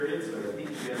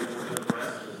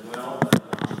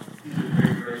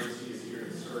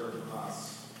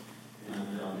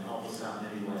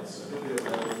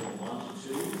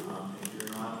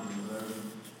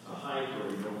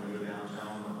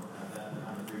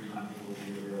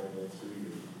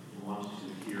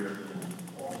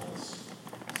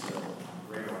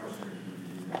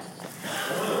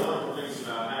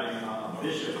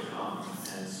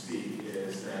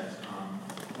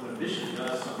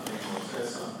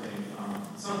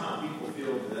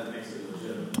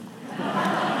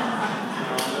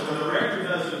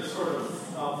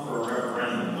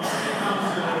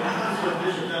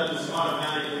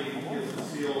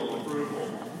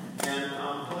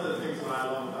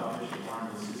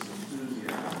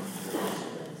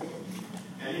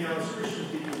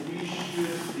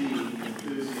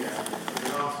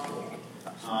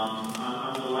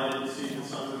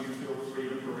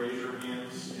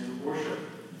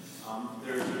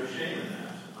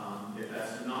If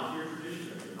that's not your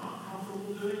tradition, if you're not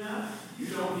comfortable doing that, you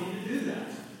don't need to do that.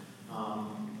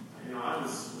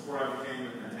 Before I became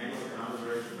an Anglican, I was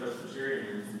raised a Presbyterian,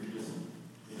 and we just,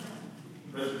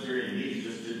 Presbyterian needs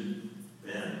just didn't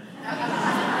bend. I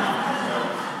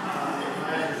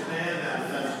understand that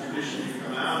that's a tradition you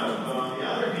come out of, but on the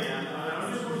other hand, I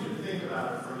just want you to think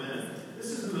about it for a minute. This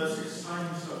is the most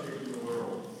exciting subject in the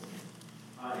world.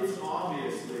 It's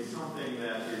obviously something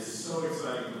that is so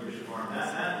exciting for Bishop Barton.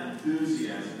 That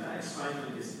enthusiasm, that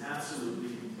excitement is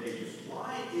absolutely contagious.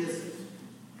 Why is it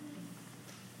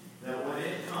that when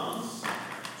it comes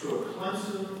to a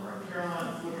Clemson or a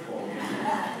Carolina football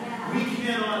game, we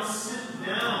cannot sit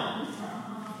down?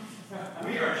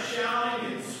 We are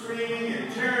shouting and screaming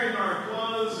and tearing our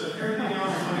clothes and everything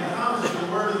else. How is the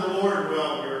word of the Lord?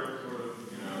 Well, we're sort of,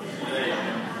 today.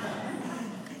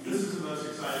 This is the most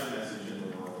exciting message in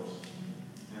the world.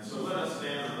 And so let us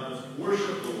stand and let us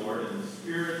worship the Lord in the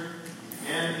Spirit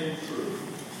and in truth.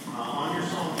 On your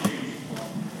song sheet,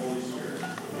 Holy Spirit.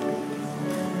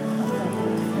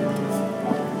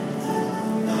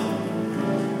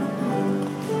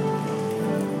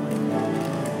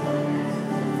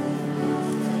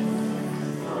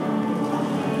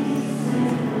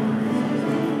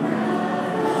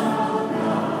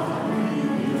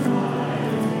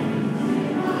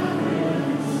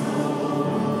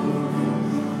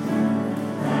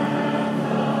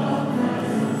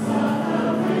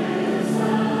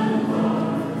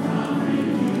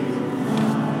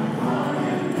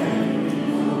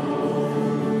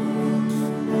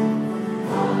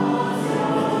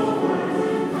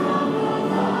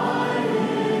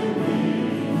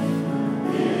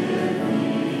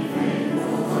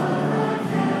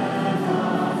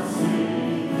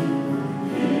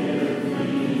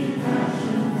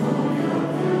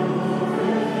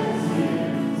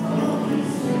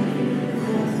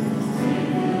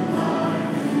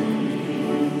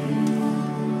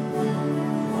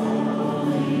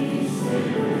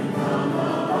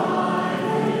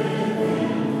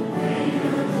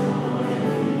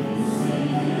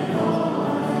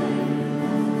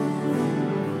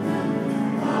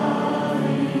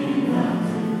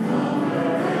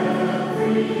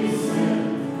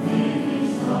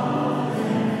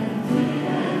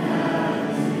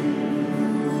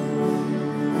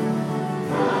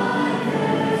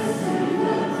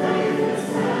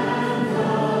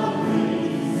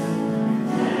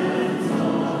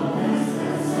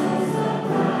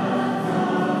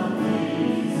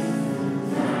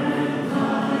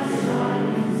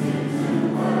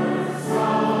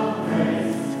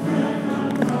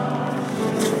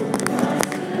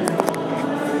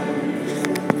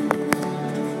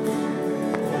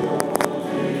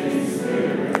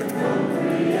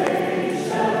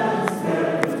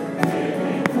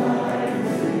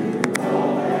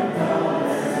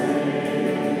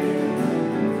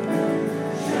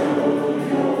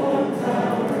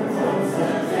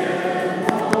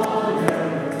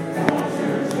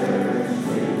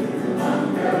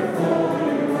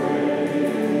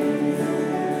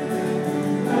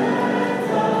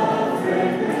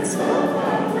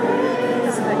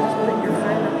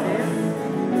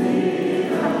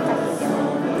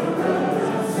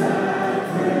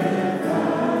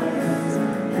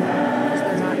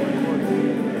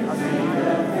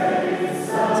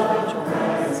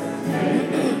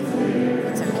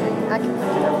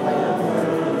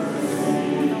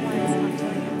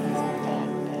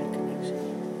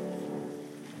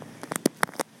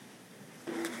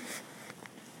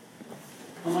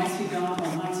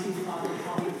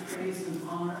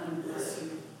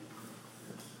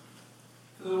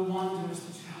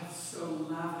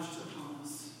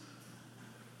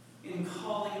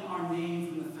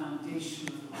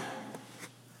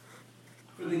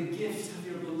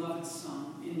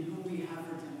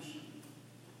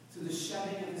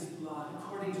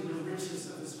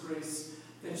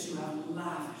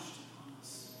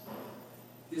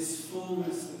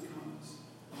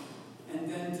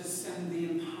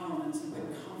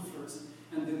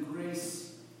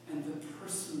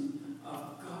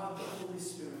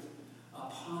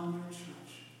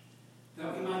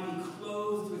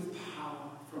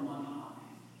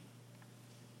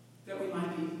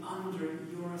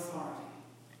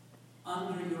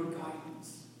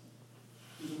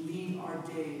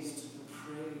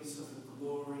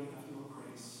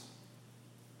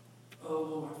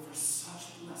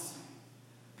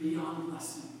 Beyond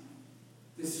blessing,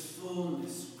 this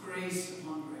fullness, grace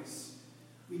upon grace,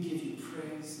 we give you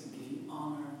praise and give you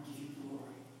honor and give you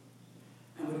glory.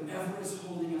 And whatever is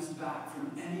holding us back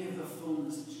from any of the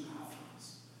fullness that you have for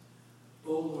us,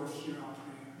 oh Lord, hear our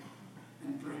prayer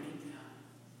and break it down.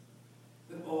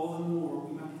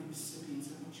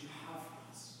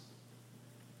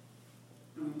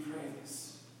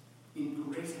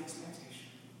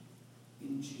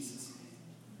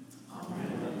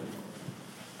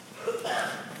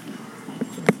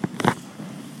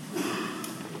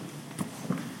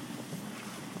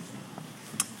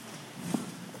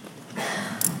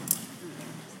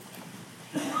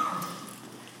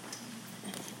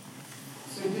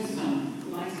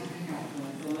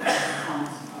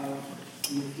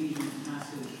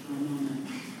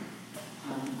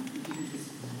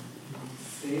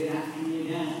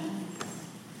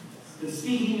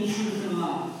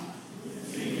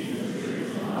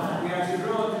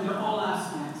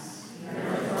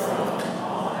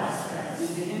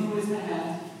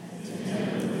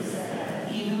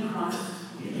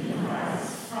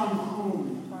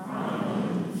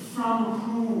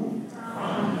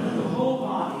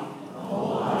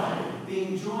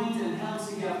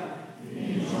 together.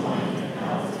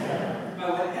 By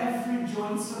what every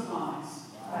joint supplies.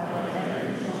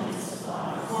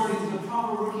 According to the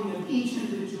proper working of each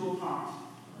individual part.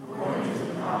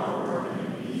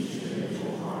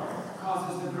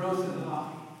 Causes the growth of the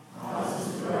body.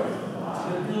 To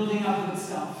the building up of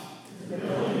itself.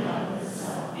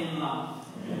 In love.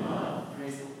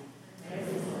 Praise the Lord.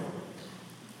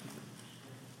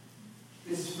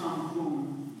 This from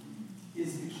whom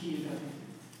is the key of everything.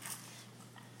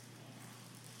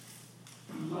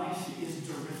 Life is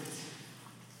derivative.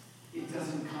 It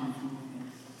doesn't come from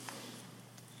within.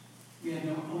 We have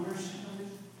no ownership of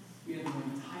it. We have no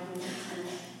entitlement to it.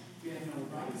 We have no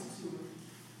rights to it.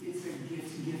 It's a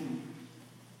gift given.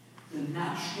 The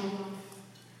natural life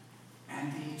and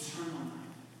the eternal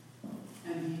life.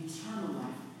 And the eternal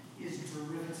life is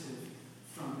derivative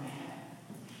from the head.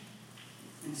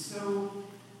 And so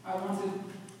I want to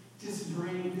just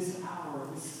bring this hour,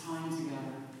 this time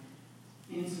together,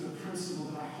 into a principle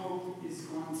that I hope is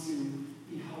going to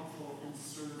be helpful and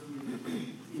serve you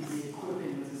in the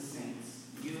equipping of the saints,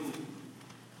 you.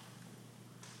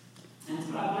 And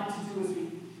what I'd like to do as we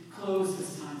close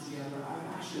this time together, I would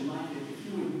actually like it if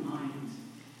you wouldn't mind.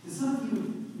 Does some of you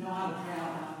know how to pray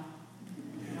out loud?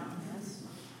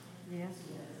 Yes.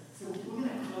 So we're going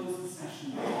to close the session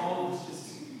by all of us just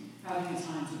having a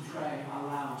time to pray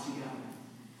aloud together.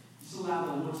 Just allow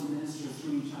the Lord to minister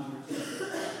through each other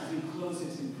as we close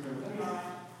it in prayer. Would that be all right?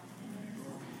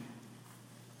 Okay.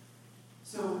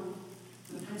 So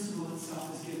the principle itself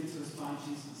is given to us by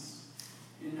Jesus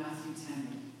in Matthew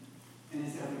 10, and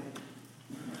it's everything.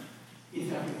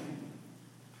 It's everything.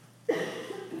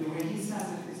 And the way he says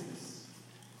it is this: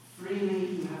 freely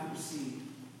you have received.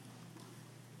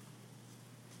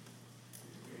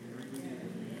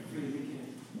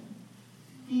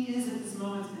 He is at this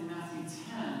moment in Matthew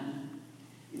 10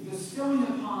 bestowing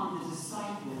upon the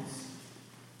disciples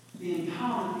the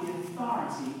empowerment, the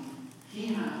authority he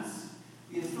has,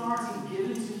 the authority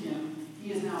given to him, he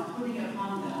is now putting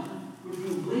upon them, which we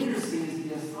later see as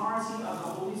the authority of the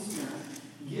Holy Spirit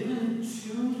given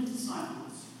to the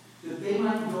disciples, that they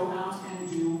might go out and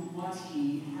do what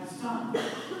he has done.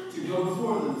 To go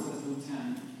before them, says Luke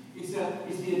 10. It's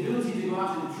the ability to go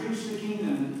out and preach the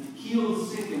kingdom, heal the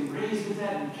sick, and raise the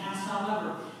dead, and cast out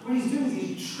leper. What he's doing is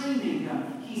he's training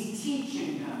them. He's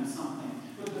teaching them something.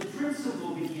 But the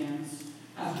principle begins,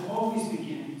 as it always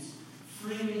begins,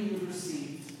 freely you've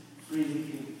received, freely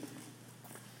give.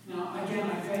 Now, again,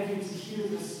 I beg you to hear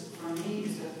this from me,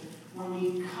 is that when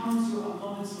we come to a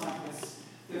moment like this,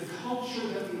 the culture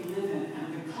that we live in and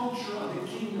the culture of the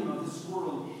kingdom of this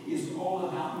world is all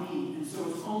about me. And so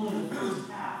it's only the first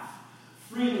half.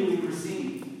 Freely we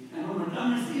receive. And when we're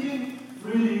done receiving,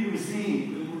 freely we receive.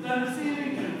 When we're done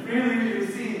receiving, freely we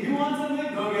receive. You want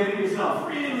something? Go get it yourself.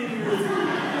 Freely we receive.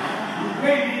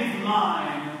 Baby, it's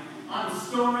mine. I'm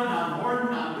storing, I'm hoarding,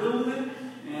 I'm building it.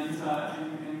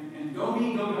 And go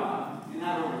me, go God. In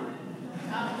that order.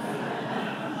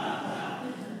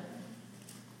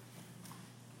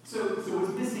 So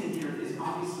what's missing here is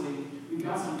obviously we've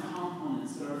got some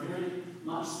components that are very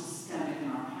much systemic in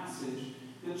our passage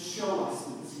that show us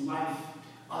that this life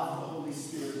of the Holy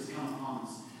Spirit has come upon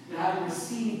us. That having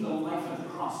received the life of the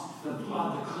cross, the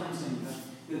blood, the cleansing,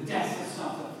 the death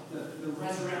itself, the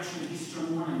resurrection of Easter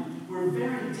morning, we're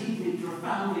very deeply,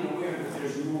 profoundly aware that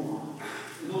there's more.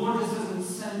 The Lord just doesn't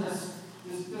just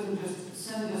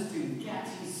send us to get,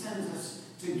 he sends us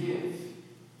to give.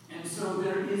 And so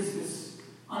there is this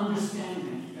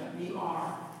understanding that we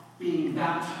are being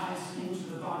baptized into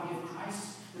the body of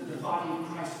Christ, that the body of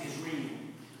Christ is real,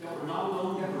 that we're not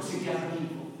alone, that we're together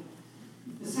people.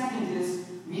 The second is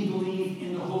we believe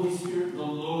in the Holy Spirit, the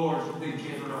Lord, the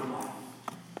giver of life.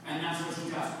 And that's what he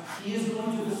does. He is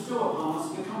going to bestow upon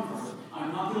us the Comforter.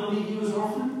 I'm not going to leave you as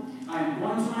orphan. I am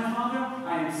going to my Father.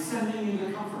 I am sending you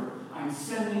the Comforter. I am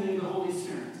sending you the Holy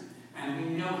Spirit. And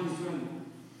we know he's doing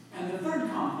that. And the third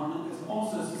component that's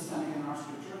also systemic in our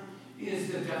scripture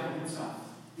is the devil himself,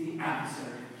 the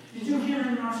adversary. Did you hear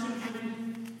in our scripture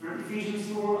reading from Ephesians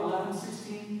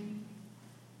 4:11-16?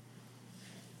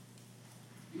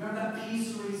 You remember that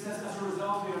piece where he says, as a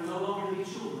result, we are no longer to be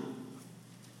children,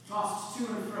 tossed to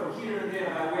and fro, here and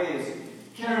there by waves,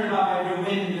 carried about by every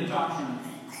wind of doctrine,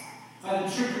 by the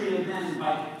trickery of men,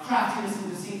 by craftiness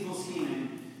and deceitful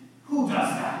scheming. Who does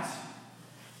that?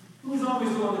 Who's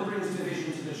always the one that brings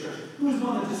division to the church? Who's the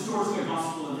one that distorts the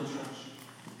gospel in the church?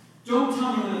 Don't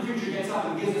tell me when the preacher gets up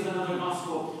and gives us another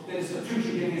gospel that it's the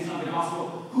preacher giving us another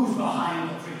gospel. Who's behind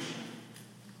the preacher?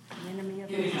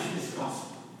 Giving us this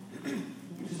gospel.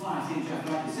 Which is why I think Jeff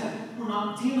rightly said, we're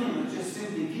not dealing with just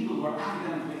simply people who are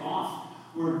academically off.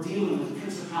 we're dealing with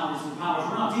principalities and powers.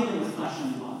 We're not dealing with flesh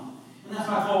and blood. And that's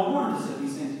why Paul warned us of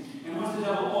these things. And what's the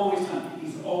devil always done?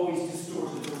 He's always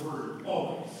distorted the word.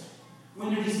 Always.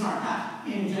 When did he start that?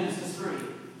 In Genesis 3.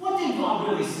 What did God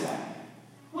really say?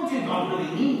 What did God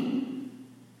really mean?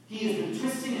 He has been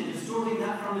twisting and distorting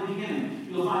that from the beginning.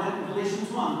 You'll find that in Galatians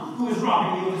 1. Who is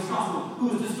robbing you of this gospel?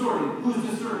 Who is distorting? Who's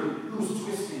disturbing? Who's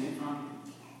twisting it from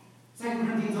you? 2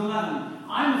 Corinthians 11.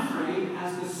 I'm afraid,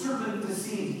 as the serpent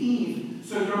deceived Eve,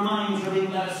 so your minds are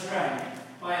being led astray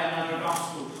by another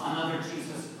gospel, another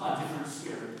Jesus, a different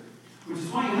spirit. Which is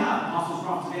why you have apostles,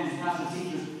 prophets, evangelists, pastors,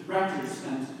 teachers, rectors,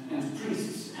 and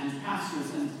priests, and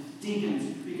pastors, and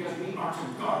deacons, because we are to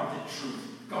guard the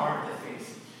truth, guard the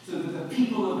faith, so that the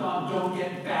people of God don't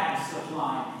get bad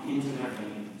supply into their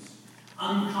veins.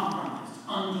 Uncompromised,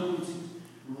 undiluted,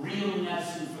 real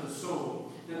medicine for the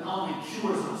soul that not only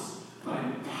cures us, but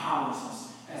empowers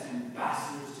us as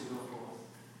ambassadors to go forth.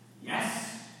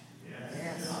 Yes?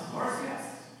 Yes. Of course, yes.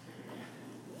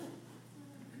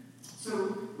 So,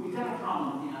 we've got a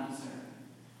problem with the adversary.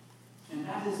 And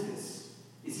that is this,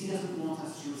 is he doesn't want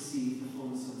us to receive the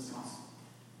fullness of his gospel.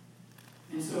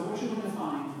 And so what you're going to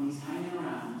find when he's hanging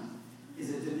around is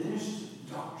a diminished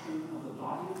doctrine of the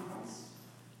body of Christ,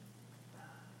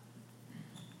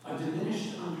 a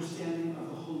diminished understanding of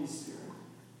the Holy Spirit,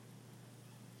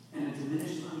 and a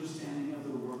diminished understanding of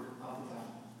the work of the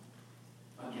devil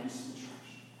against the church.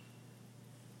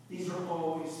 These are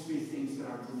always three things that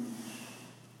are diminished.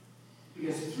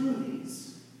 Because through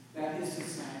these, that is to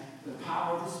say, the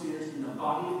power of the Spirit in the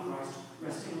body of Christ,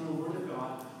 resting on the Word of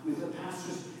God, with the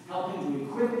pastors helping to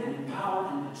equip and empower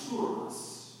and mature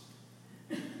us,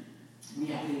 we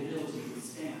have the ability to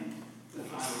withstand the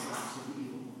fiery darts of the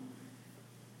evil one.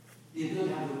 The ability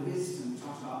to have the wisdom we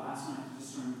talked about last night to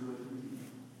discern good and evil.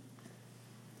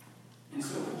 And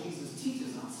so what Jesus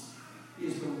teaches us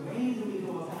is the way that we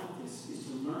go about this is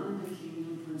to learn the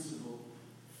kingdom principle: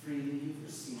 freely you've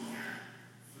received,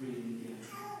 freely give.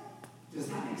 Does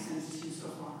that make sense to you so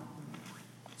far?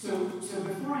 So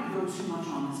before I go too much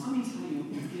on this, let me tell you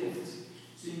a gift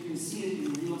so you can see it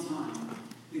in real time.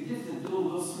 The gift that Bill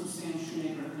Wilson, Sam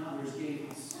Shoemaker, and others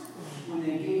gave us when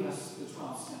they gave us the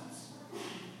 12 steps.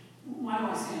 Why do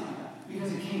I say it like that?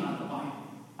 Because it came out of the Bible.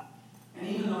 And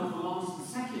even though it belongs to the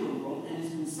secular world and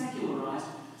has been secularized,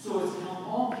 so as to help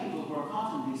all people who are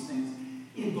caught in these things,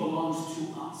 it belongs to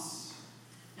us.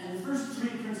 And the first three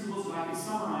principles, if I can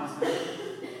summarize them,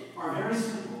 are very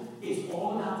simple. It's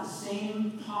all about the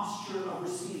same posture of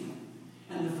receiving.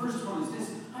 And the first one is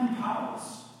this: I'm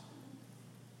powerless.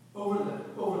 Over the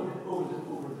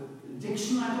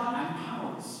addiction I've got, I'm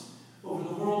powerless. Over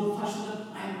the world of flesh and blood,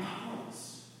 I am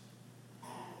powerless.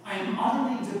 I am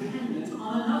utterly dependent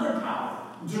on another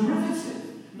power,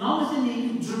 derivative, not within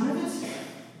me, derivative.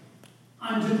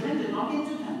 I'm dependent, not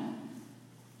independent.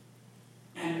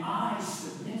 And I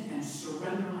submit and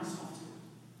surrender myself to it.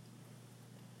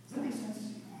 Does that make sense to you?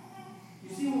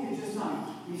 You see what we've just done?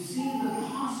 We've seen the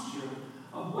posture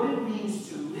of what it means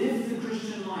to live the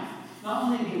Christian life. Not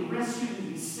only be rescued and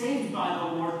be saved by the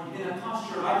Lord in a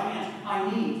posture of I can't,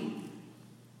 I need.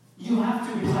 You have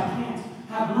to, because I can't.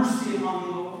 Have mercy upon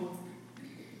me, Lord.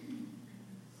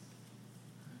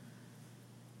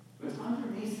 But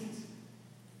underneath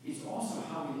it is also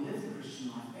how we live the Christian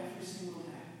life every single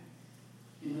day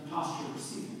in the posture of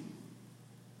receiving.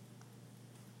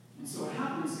 And so what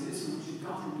happens is, when you've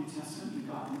got the New Testament, you've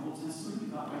got the Old Testament,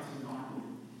 you've got right through the Bible,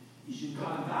 is you've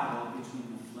got a battle between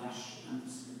the flesh and the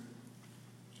Spirit.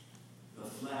 The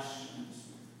flesh and the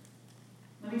Spirit.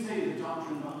 Let me tell you the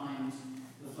doctrine behind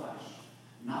the flesh.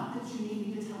 Not that you need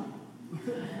me to tell you.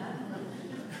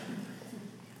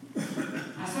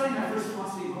 I studied my first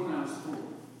philosophy book when I was 4.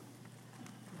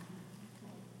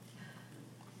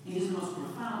 It is the most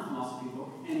profound philosophy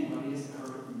book anybody has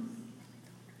ever written.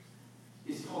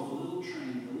 It's called The Little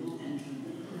Train, The Little Engine.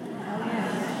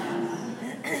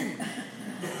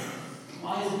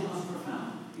 Why is it the most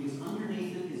profound? Because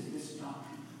underneath it is this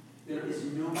doctrine. There is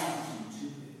no mountain too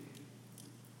big.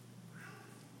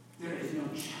 There is no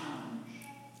challenge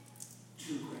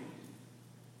too great.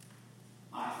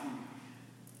 I think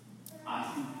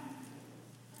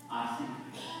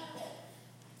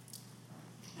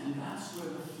And that's where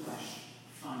the flesh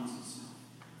finds itself,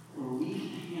 where we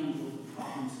can handle the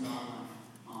problems in our life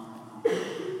on our own.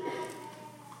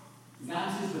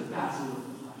 That is the battle of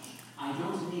the flesh. I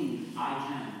don't need, I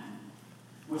can.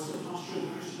 What's the posture of the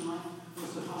Christian life?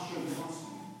 What's the posture of the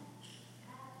gospel?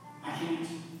 I can't.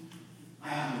 I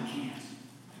haven't can't.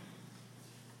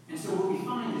 And so what we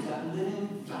find is that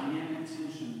living dynamic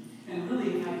tension. And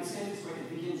really, if I could say it this way, it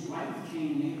begins right with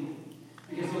Cain and Abel.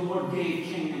 Because the Lord gave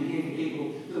Cain and gave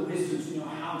Abel the wisdom to know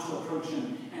how to approach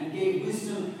him, and gave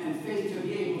wisdom and faith to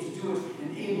be able to do it.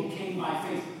 And Abel came by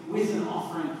faith with an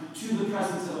offering to the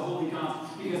presence of the holy God.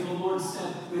 Because the Lord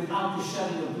said, without the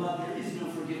shedding of blood, there is no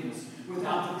forgiveness.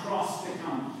 Without the cross to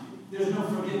come, there's no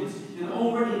forgiveness. And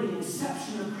already the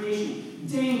inception of creation,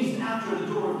 days after the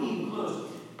door of Eden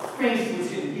closed, faith was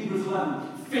given. Hebrews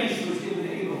 11, faith was given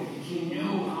to Abel. He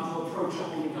knew how to approach a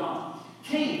holy God.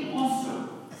 Cain also.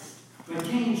 But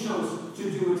Cain chose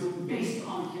to do it based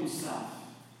on himself.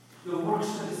 The works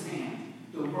of his hand,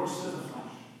 the works of the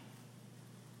flesh.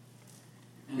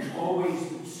 And always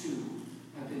the two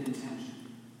have been in tension.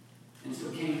 And so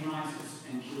Cain rises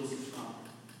and kills his brother.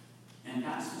 And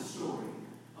that's the story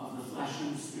of the flesh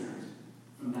and the spirit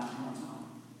from that point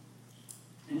on.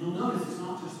 And you'll notice it's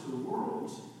not just the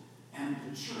world and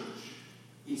the church.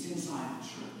 It's inside the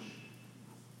church.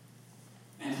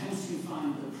 And hence you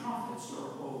find the prophets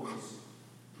are always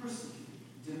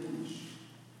persecuted, diminished.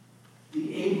 The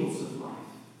Abels of life,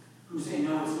 who say,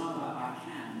 no, it's not about I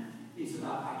can, it's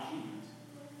about I can't.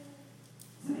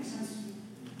 Does that make sense to you?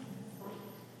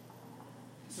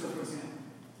 So, for example,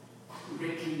 the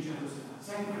great King Jehoshaphat.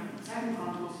 Second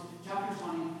Chronicles, chapter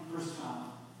 20, verse 12.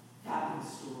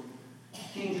 Fabulous story.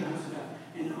 King Jehoshaphat,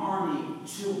 an army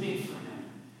too big for him.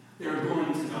 They're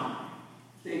going to die.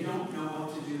 They don't know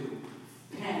what to do.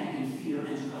 Panic and fear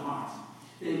enter the heart.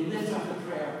 They lift up a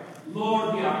prayer.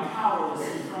 Lord, we are powerless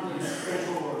in front of this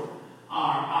great Lord.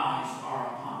 Our eyes are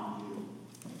upon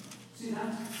you. See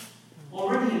that?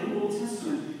 Already in the Old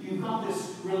Testament, you've got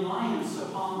this reliance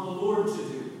upon the Lord to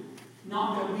do,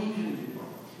 not that we can do.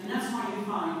 And that's why you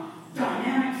find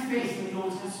dynamic faith in the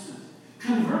Old Testament.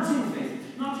 Converting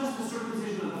faith, not just the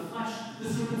circumcision of the flesh,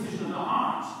 the circumcision of the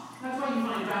heart. That's why you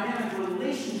find dynamic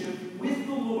relationship with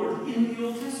the Lord in the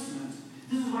Old Testament.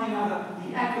 This is why you have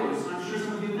the echoes, and I'm sure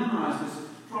some of you memorized this.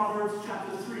 Proverbs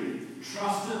chapter 3.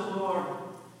 Trust in the Lord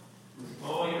with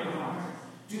all your heart.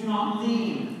 Do not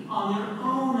lean on your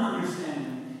own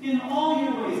understanding. In all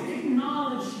your ways,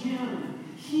 acknowledge Him.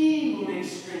 He will make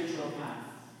straight your path.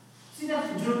 See,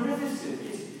 that's derivative.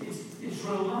 It's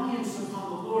reliance upon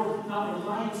the Lord, not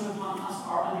reliance upon us,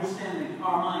 our understanding,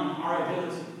 our mind, our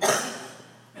ability.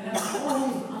 And that's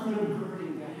always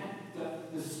undergirding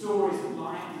the stories that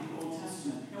lie in the Old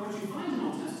Testament. And what you find in the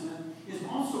Old Testament is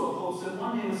also a pulse that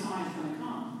one day Messiah is going to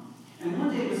come. And one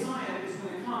day Messiah is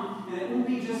going to come, and it won't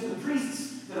be just the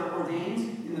priests that are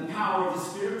ordained in the power of the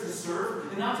Spirit to serve,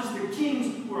 and not just the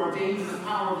kings who are ordained in the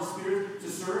power of the Spirit to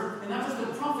serve, and not just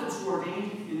the prophets who are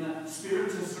ordained in the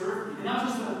Spirit to serve, and not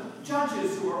just the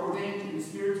judges who are ordained in the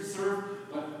Spirit to serve,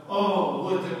 but oh,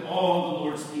 would that all the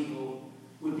Lord's people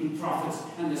would be prophets,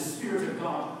 and the Spirit of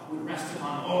God would rest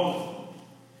upon all of them.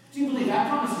 Do you believe that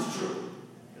promise is true?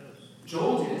 Yes.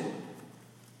 Joel did.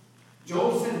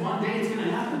 Joel said one day it's going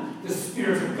to happen. The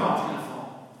Spirit of God's going to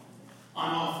fall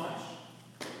on all flesh.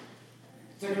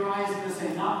 Zechariah is going to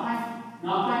say, not by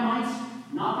might,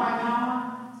 not by power,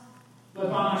 but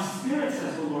by my Spirit,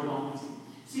 says the Lord Almighty.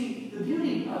 See, the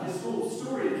beauty of this whole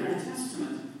story of the Old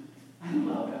Testament, I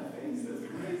love that face. That's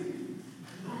crazy.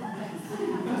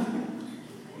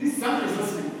 These somebody's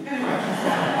listening. Anyway.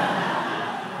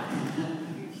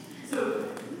 So,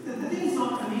 the thing that's so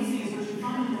amazing is what you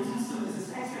find in the Old Testament is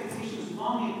this expectation, this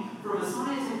longing for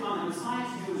Messiah to come and Messiah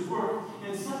to do His work,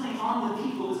 and suddenly on the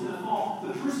people is going to fall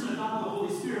the person of God, the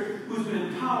Holy Spirit, who's going to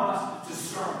empower us to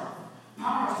serve,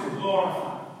 empower us to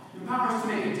glorify, empower us to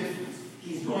make a difference.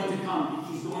 He's going to come.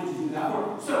 He's going to do that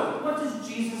work. So, what does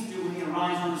Jesus do when He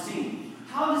arrives on the scene?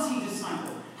 How does He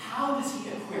disciple? How does He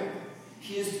equip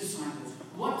His disciples?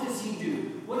 What does He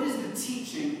do? What is the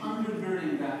teaching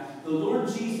undergirding that? The Lord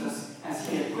Jesus, as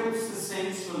He equips the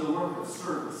saints for the work of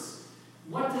service,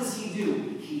 what does He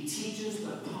do? He teaches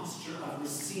the posture of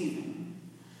receiving.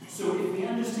 So if we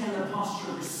understand the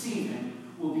posture of receiving,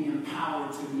 we'll be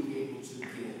empowered to be able to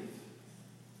give.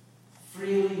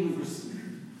 Freely we receive.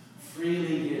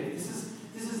 Freely give.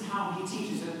 This is how He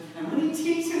teaches it. And when He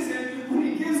teaches it, when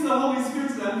He gives the Holy Spirit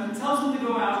to them, tells them to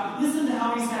go out, listen to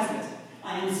how He says it.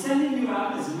 I am sending you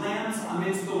out as lambs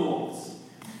amidst the wolves.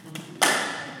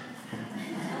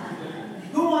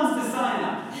 Who wants to sign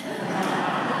up?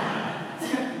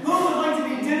 Who would like to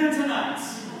be dinner tonight?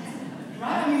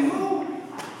 Right? I mean,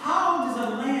 how does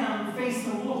a lamb face a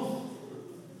wolf?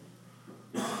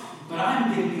 But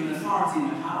I'm giving you an authority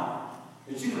and a power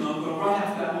that you can go right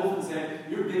after that wolf and say,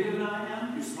 you're bigger than I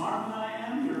am, you're smarter than I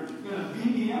am, you're going to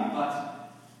beat me up,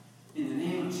 but in the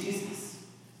name of Jesus,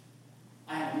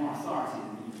 I have more authority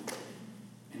than you,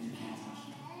 and you can't touch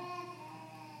me.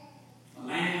 A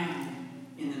lamb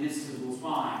in the midst of the wolves.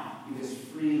 Why? Because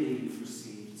freely you've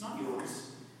received. It's not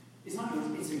yours. It's not yours.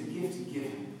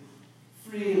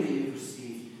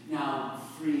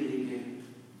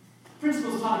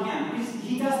 principle is taught again.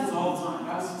 He does this all the time.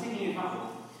 I was taking a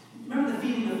couple. Remember the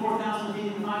feeding the 4,000, the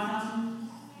feeding the 5,000?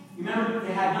 You remember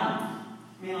they had none.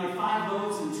 I mean, like 5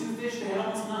 loaves and 2 fish, they had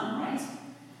almost none, right?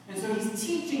 And so he's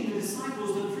teaching the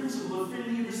disciples the principle of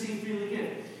freely receive, freely give.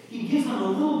 He gives them a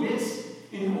little bit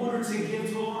in order to give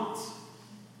to a lot.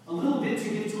 A little bit to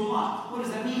give to a lot. What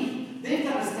does that mean? They've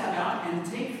got to step out and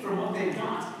take from what they've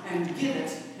got and give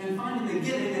it, and find in the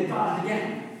giving they've got it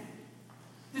again.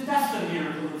 That's the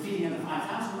miracle of feeding of the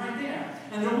 5,000 right there.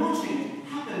 And they're watching it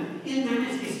happen in their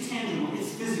midst. It's tangible,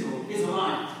 it's physical, it's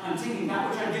alive. I'm taking that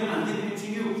which I've given, I'm giving it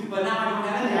to you, but now I don't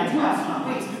have any. I do have some.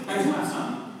 Wait, I do have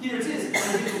some. Here it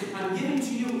is. I'm giving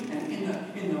to you,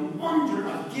 and in the wonder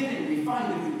of giving, we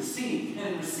find that we receive. And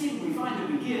in receiving, we find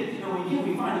that we give. And when we give,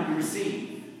 we find that we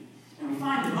receive. And we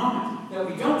find the moment that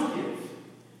we don't give,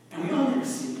 and we only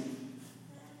receive,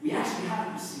 we actually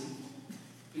haven't received.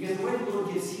 Because the way the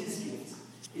Lord gives his gift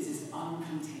is it's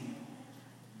uncontainable.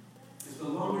 Because the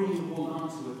longer you hold on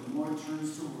to it, the more it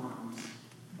turns to worms,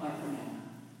 like banana,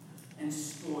 and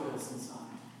spoils inside.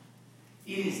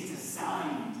 It is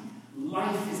designed,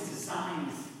 life is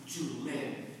designed to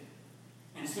live.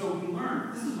 And so we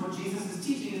learn, this is what Jesus is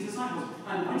teaching his disciples.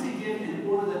 I'm going to give in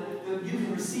order that you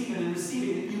can receive, and in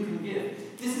receiving that you can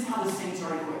give. This is how the saints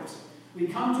are equipped. We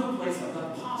come to a place of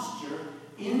the posture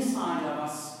inside of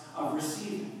us of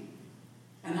receiving.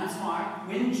 And that's why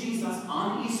when Jesus,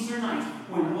 on Easter night,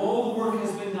 when all the work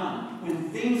has been done, when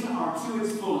things are to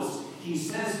its fullest, he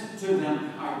says to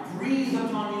them, I breathe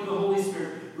upon you the Holy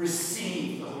Spirit.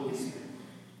 Receive the Holy Spirit.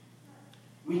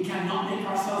 We cannot make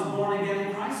ourselves born again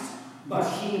in Christ, but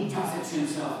he does it to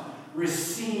himself.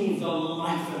 Receive the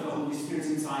life of the Holy Spirit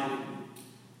inside of you.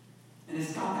 And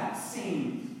it's got that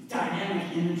same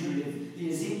dynamic imagery of the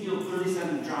Ezekiel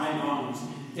 37 dry bones,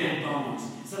 dead bones.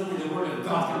 Suddenly the Word of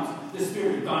God comes, the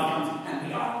Spirit of God comes, and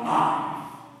we are alive.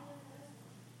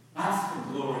 That's the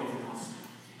glory of the gospel.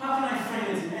 How can I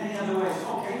frame it in any other way?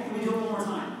 Okay, can we do it one more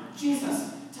time?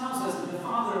 Jesus tells us that the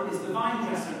Father is the vine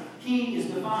dresser. He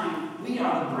is the vine. We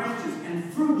are the branches.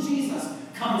 And through Jesus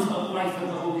comes the life of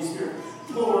the Holy Spirit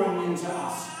pouring into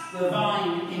us. The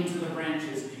vine into the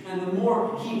branches. And the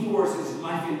more he pours his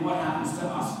life in, what happens to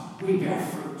us? We bear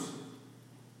fruit.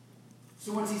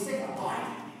 So what's he say? Abide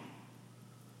in me.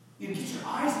 You get your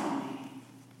eyes on me.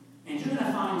 And you're going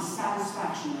to find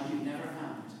satisfaction like you've never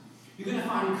found it. You're going to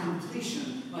find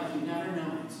completion like you've never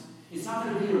known it. It's not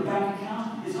going to be your bank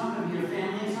account. It's not going to be your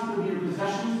family. It's not going to be your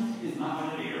possessions. It's not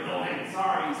going to be your building.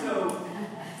 Sorry. So,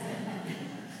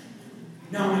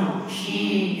 no.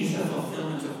 He is the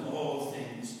fulfillment of all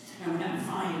things. And when that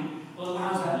vine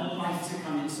allows that life to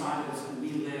come inside of us and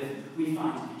we live, we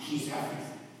find he's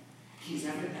everything. He's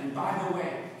everything. And by the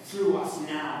way, through us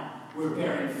now, we're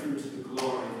bearing fruit to the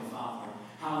glory of the Father.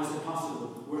 How is it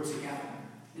possible? We're together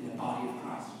in the body of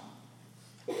Christ.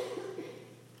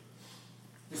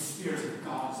 The Spirit of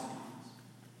God is upon us.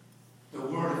 The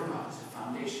Word of God is a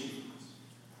foundation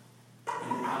for us.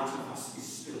 And out of us is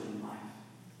spilling life.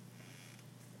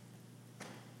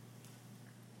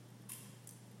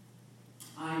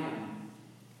 I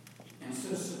am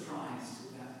so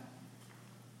surprised that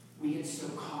we get so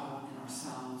caught up in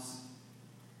ourselves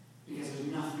because there's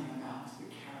nothing about the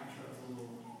character of the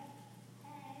Lord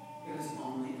that is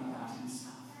only about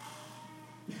himself.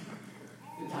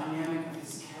 The dynamic of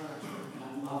his character, and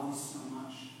I love this so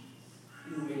much,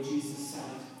 in the way Jesus said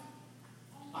it,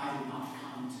 I did not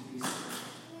come to be served.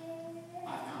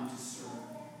 I've come to serve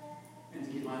and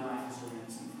to give my life as a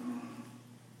ransom for many.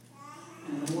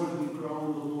 And the more that we grow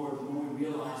in the Lord, the more we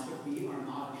realize that we are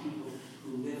not a people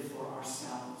who live for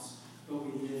ourselves, but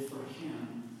we live for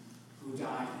him who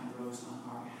died and rose on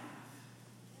our behalf.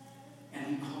 And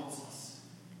he calls us.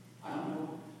 I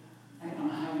don't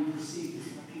know how you perceive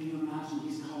this, but can you imagine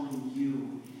he's calling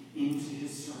you into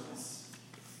his service?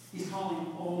 He's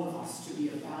calling all of us to be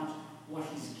about what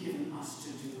he's given us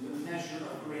to do, the measure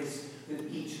of grace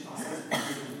that each of us has been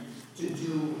given to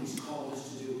do what he's called us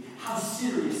to do. How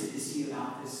serious is he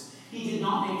about this? He did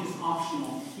not make this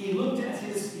optional. He looked at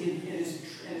his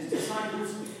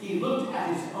disciples. He looked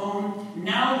at his own.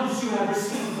 Now that you have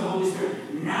received the Holy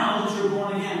Spirit, now that you're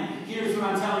born again, here's what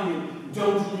I'm telling you.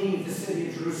 Don't leave the city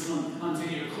of Jerusalem until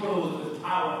you're clothed with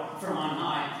power from on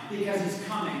high, because he's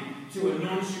coming to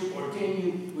anoint you, ordain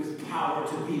you with power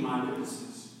to be my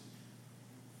witnesses.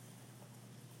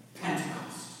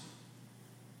 Pentecost.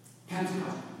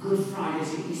 Good Friday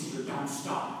to Easter. Don't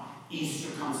stop.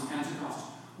 Easter comes Pentecost.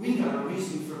 We've got a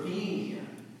reason for being here.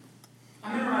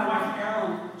 I remember my wife,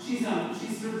 Carolyn, she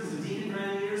served as a deacon for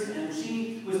many years, and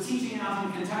she was teaching out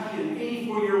in Kentucky, an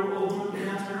 84-year-old woman came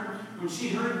out to her when she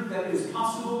heard that it was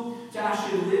possible to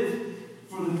actually live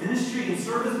for the ministry ministry and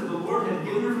service that the Lord had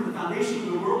given her from the foundation of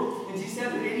the world. And she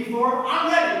said at 84,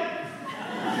 I'm ready.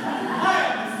 I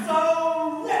am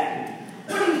so ready.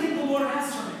 What do you think the Lord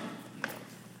has for me?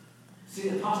 See,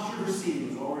 the posture of receiving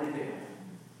was already there.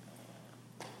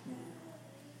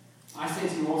 I say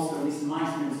to you also, at least in my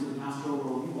experience in the pastoral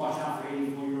world, you watch out for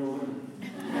 84-year-old women.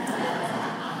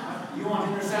 You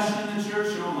want intercession in the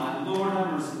church? Oh my Lord,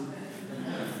 have mercy.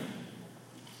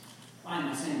 Why am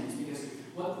I saying this? Because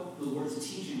what the Lord's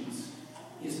teaching us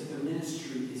is that the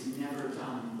ministry is never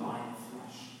done by the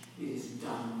flesh. It is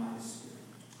done by the Spirit.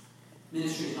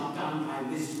 Ministry is not done by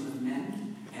wisdom of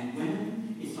men and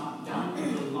women. It's not done by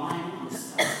relying on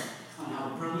self, on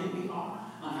how brilliant we are,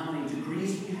 on how many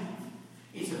degrees we have.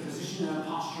 It's a position and a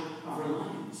posture of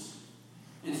reliance.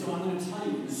 And so I'm going to tell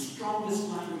you in the strongest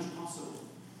language possible,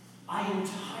 I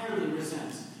entirely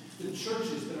resent the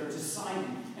churches that are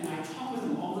deciding, and I talk with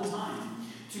them all the time,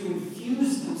 to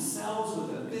infuse themselves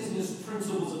with the business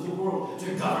principles of the world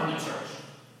to govern the church.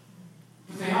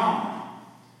 But they are.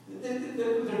 What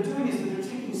they're doing is that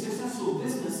they're taking successful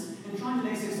business and trying to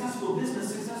make successful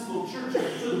business successful church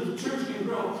so that the church can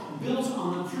grow, built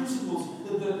on the principles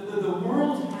that the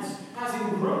world has in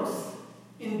growth,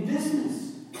 in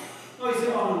business. Oh, you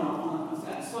say, oh,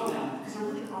 no, slow down. Because there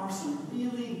really are some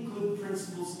really good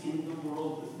principles in the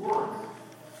world that work.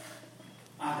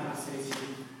 I've got to say to you,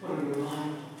 what are we relying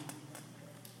on?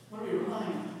 What are we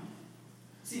relying on?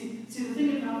 See, the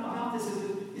thing about this is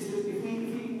that if we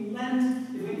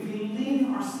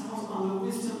lean ourselves on the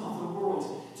wisdom of the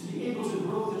world to be able to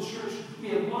grow the church, we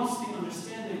have lost the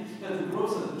understanding that the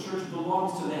growth of the church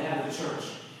belongs to the head of the church.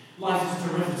 Life is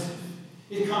derivative.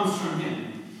 It comes from him.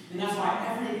 And that's why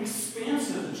every expanse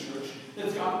of the church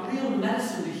that's got real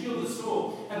medicine to heal the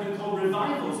soul have been called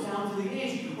revivals down to the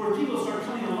age where people start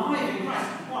coming alive in Christ.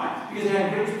 Why? Because they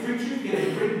have great preachers, they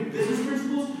have great business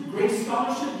principles, great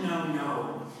scholarship?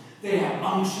 No. They have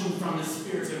unction from the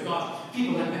Spirit of God.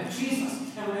 People that met Jesus.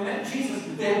 And when they met Jesus,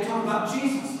 they had talked about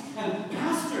Jesus. And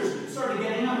pastors started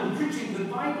getting up and preaching the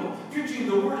Bible, preaching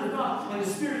the Word of God. And the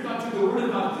Spirit of God took the Word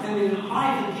of God and made it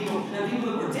alive in people. And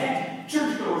people that were dead,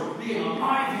 churchgoers, became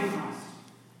alive in Christ.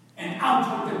 And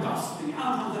out went the gospel,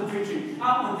 out went the preaching,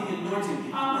 out went the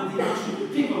anointing, out went the unction.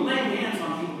 People laying hands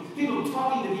on people, people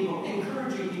talking to people,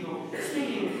 encouraging people,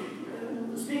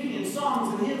 speaking in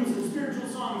songs and hymns and spiritual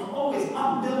songs, always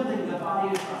upbuilding the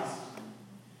body of Christ.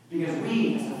 Because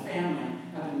we as a family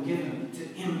have been given to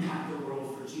impact the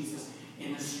world for Jesus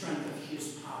in the strength of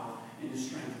his power, in the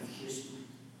strength of his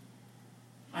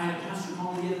might. I had a pastor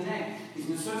call me the other day. He's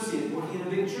an associate working in a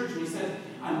big church, and he said,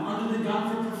 I'm under the gun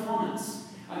for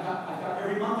performance. I've got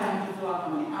every month I have to fill out how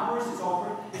many hours,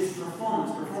 it's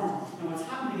performance. And what's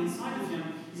happening inside of him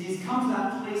is he's come to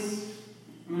that place.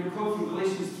 I'm going to quote from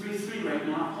Galatians 3:3 right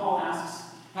now. Paul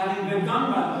asks, having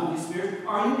begun by the Holy Spirit,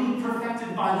 are you being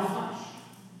perfected by the flesh?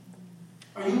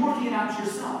 Are you working it out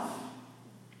yourself?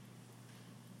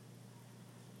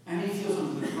 And he feels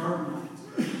under the burden of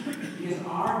it. Because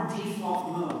our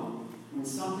default mode, when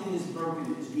something is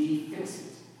broken, is we fix it.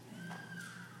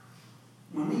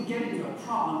 When we get into a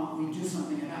problem, we do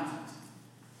something about it.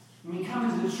 When we come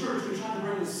into the church, we try to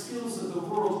bring the skills of the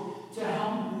world to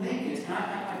help make it. And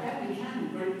I bet we can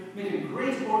make a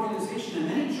great organization. And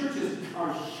many churches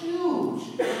are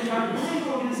huge. They have great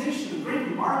organization,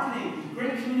 great marketing,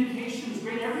 great communications,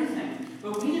 great everything.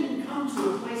 But we didn't come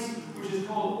to a place which is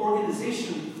called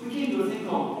organization. We came to a thing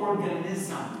called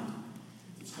organism.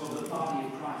 It's called the body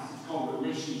of Christ. It's called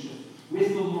relationship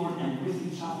with the Lord and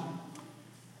with each other.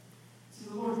 See,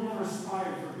 the Lord never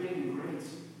aspired for big and great.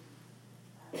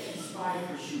 He aspired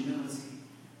for humility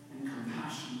and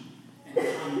compassion and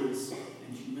kindness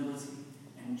and humility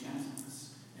and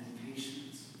gentleness and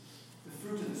patience. The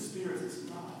fruit of the Spirit is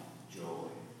love, joy,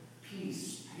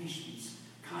 peace, patience,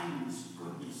 kindness,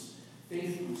 goodness,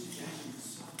 faithfulness,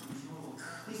 gentleness, self-control.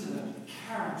 These are the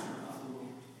character of the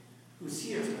Lord, who is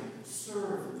here to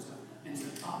serve and to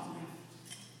uplift.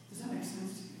 Does that make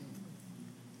sense to you?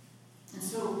 And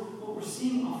so what we're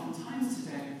seeing oftentimes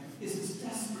today is this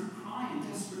desperate cry and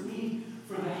desperate need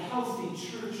for the healthy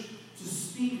church to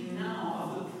speak now of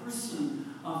the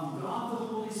person of God the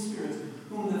Holy Spirit,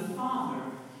 whom the Father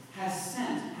has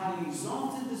sent, having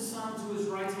exalted the Son to his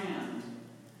right hand.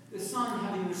 The Son,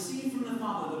 having received from the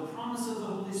Father the promise of the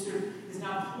Holy Spirit, is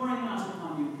now pouring out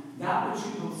upon you that which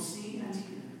you both see and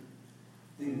hear,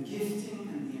 the gifting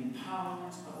and the empowerment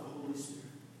of the Holy Spirit.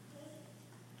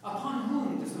 Upon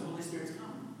whom does the Holy Spirit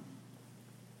come?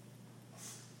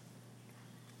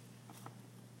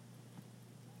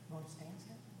 Want us to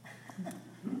answer?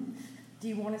 Do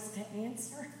you want us to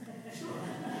answer? Sure.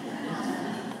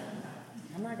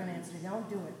 I'm I'm not going to answer. Don't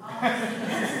do it.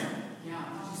 Yeah,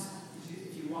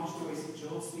 if you watch the way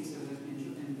Joel speaks of it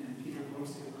and Peter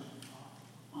goes to it,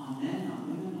 on men, on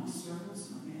women, on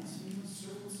servants, on males, females,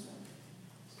 servants,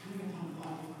 it's coming upon the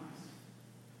body of Christ.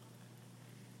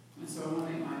 And so I want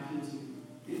to make my appeal to you.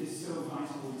 It is so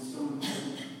vital and so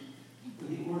important that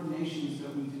the ordinations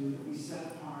that we do, that we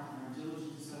set apart and are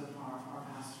diligent to set apart our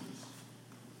pastors.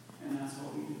 And that's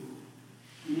what we do.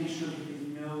 We make sure that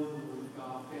they know the Word of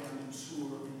God, they are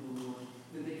mature in the Lord,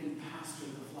 that they can pastor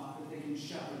the flock, that they can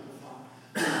shepherd the flock.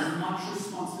 There's much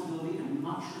responsibility and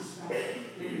much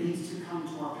respect that needs to come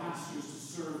to our pastors to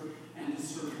serve and to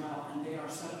serve well. And they are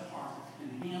set apart,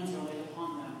 and hands are laid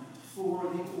upon them for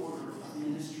the order of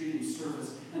ministry and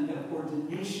service. And the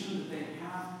ordination that they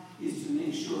have is to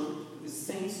make sure that the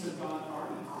saints of God are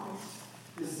equipped.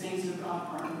 The saints of God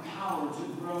are empowered to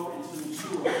grow and to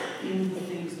mature in the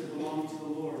things that belong to the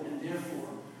Lord. And therefore,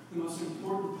 the most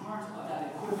important part of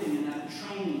that equipping and that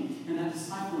training and that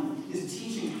discipling is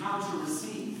teaching how to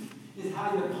receive, is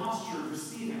having the posture of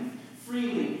receiving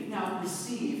freely. Now,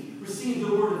 receive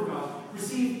the Word of God.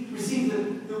 Receive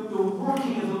the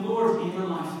working of the Lord in your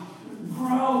life.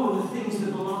 Grow in the things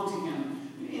that belong to Him.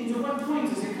 And to what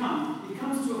point does it come? It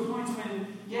comes to a point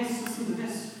when, yes, listen to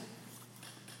this,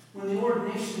 when the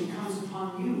ordination comes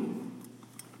upon you.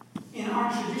 In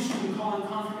our tradition, we call it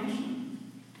confirmation.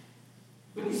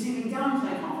 But you see, we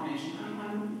downplay confirmation.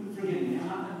 Forgive me.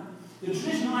 The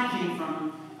tradition I came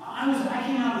from, I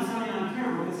came out of the 79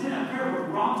 prayer book. The 79 prayer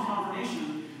book robbed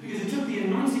confirmation because it took the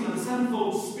anointing of the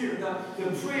sevenfold Spirit,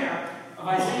 the prayer of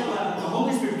Isaiah 11, the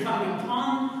Holy Spirit coming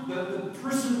upon the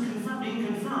person being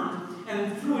confirmed,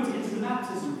 and threw it into the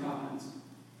baptism covenant.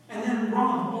 And then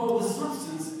robbed all the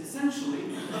substance,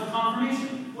 essentially, of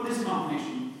confirmation. What is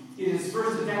confirmation? It is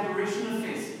first a declaration of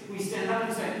faith. We stand up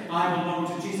and say, I belong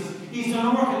to Jesus. He's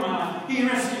done a work in my life. He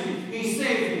rescued me. He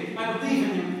saved me. I believe in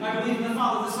Him. I believe in the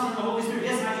Father, the Son, and the Holy Spirit.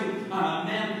 Yes, I do. I'm a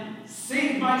man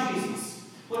saved by Jesus.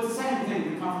 What's the second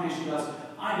thing that confirmation does?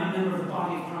 I'm a member of the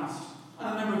body of Christ.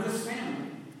 I'm a member of this family.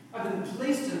 I've been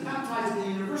placed and baptized in the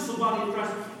universal body of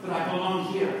Christ, but I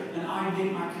belong here, and I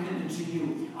make my commitment to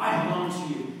you. I belong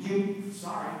to you. You,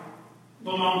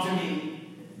 belong to me.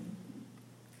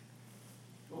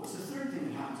 What was the third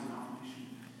thing that happened in confirmation?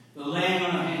 The laying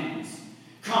on of hands.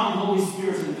 Come, Holy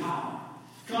Spirit, in power.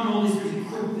 Come, Holy Spirit,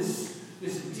 equip this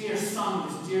dear son,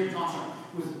 this dear daughter,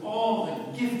 with all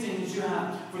the gifting that you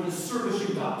have for the service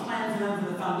you've got planned for them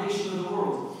from the foundation of the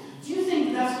world. Do you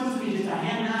think that's supposed to be just a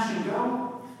hand mash and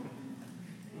go?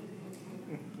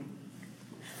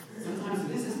 Sometimes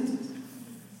it is, isn't it?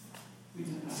 We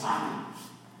do a sign.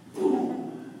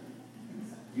 Boom.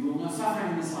 You will not suffer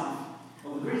in this life.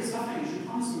 Well, the greatest suffering is you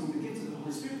promise me the gift of the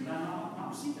Holy Spirit, but I have not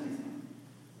received anything.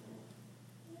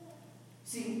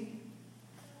 See,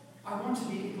 I want to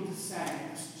be able to say,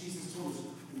 as Jesus told us,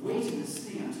 wait in this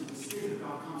thing until the Spirit of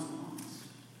God comes upon us.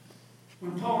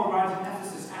 When Paul arrived in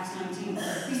Ephesus, Acts 19,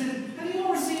 he said, have you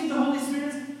all received the Holy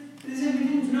Spirit? They said, we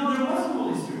didn't know there was a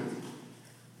Holy Spirit.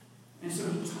 And so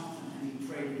he taught them, and he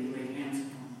prayed, and he laid hands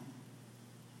upon them.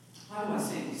 Why do I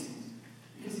say these things?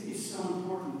 Because it is so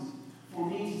important for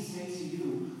me to say to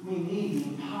you, we need the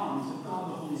empowerment of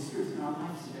God, the Holy Spirit, in our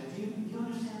lives today. Do you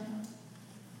understand that?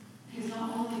 Because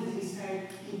not only did he say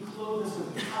he clothed us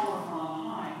with power from on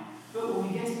high, but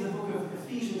when we get to the book of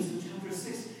Ephesians in chapter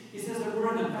 6, it says that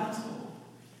we're in a battle.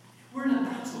 We're in a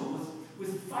battle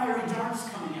with fiery darts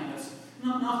coming at us.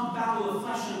 Not a battle of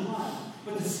flesh and blood,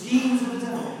 but the schemes of the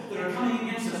devil that are coming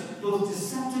against us, both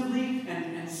deceptively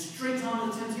and straight on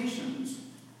the temptations.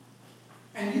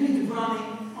 And you need to put on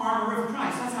the armor of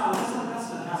Christ. That's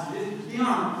the passage. The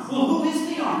armor. Well, who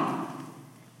is the armor?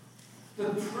 The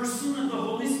person of the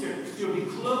Holy Spirit. You'll be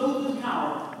clothed with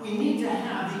power. We need to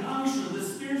have the unction of the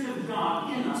Spirit of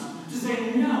God in us to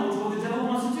say no to what the devil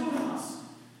wants to do with us.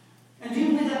 And do you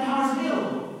believe that power is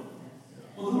available?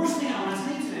 Well, the worst thing I want to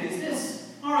say today is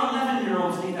this. Our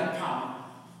 11-year-olds need that power.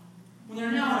 When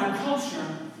they're now in a culture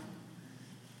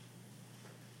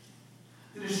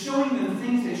that is showing them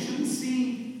things they shouldn't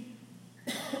see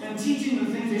and teaching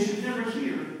them things they should never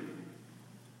hear.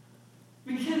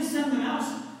 We can't send them out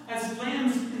as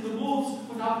lambs in the wolves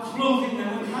without clothing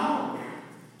them with power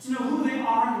to know who they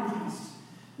are in Christ.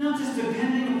 Not just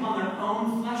depending upon their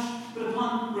own flesh, but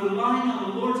upon relying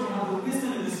on the Lord to have the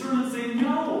wisdom and discernment to say,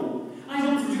 no, I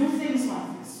don't do things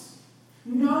like this.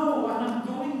 No, I'm not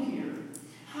going here.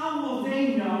 How will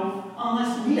they know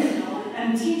unless we know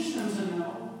and teach them to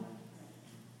know?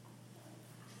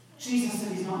 Jesus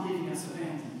said He's not leaving us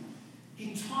abandoned.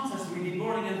 He taught us we'd be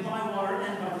born again by water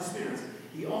and by the Spirit.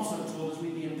 He also told us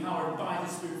we'd be empowered by the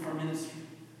Spirit for ministry.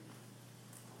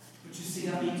 But you see,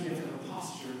 that means we have to have a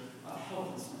posture of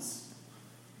helplessness,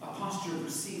 a posture of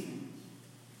receiving.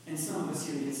 And some of us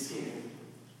here get scared.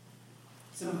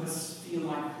 Some of us feel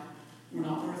like we're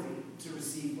not worthy to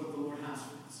receive what the Lord has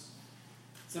for us.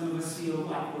 Some of us feel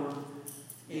like we're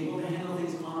able to handle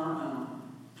things on our own.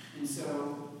 And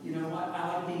so, you know what?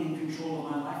 I like being in control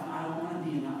of my life, and I don't want to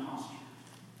be in that posture.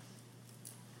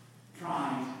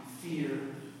 Pride, fear,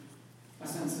 a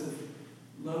sense of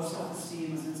low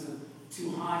self-esteem, a sense of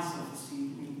too high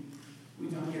self-esteem. We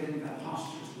don't get into that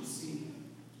posture to receive.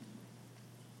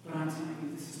 But I'm telling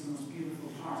you, this is the most beautiful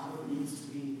part of what it means to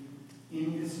be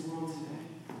in this world today.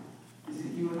 Is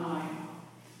that you and I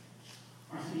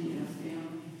are to be in a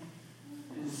family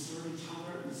and to serve each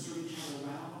other and serve each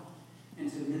other well and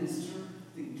to minister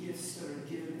the gifts that are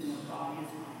given in the body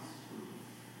of Christ.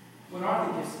 What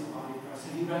are the gifts in the body of Christ?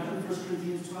 Have you read them? 1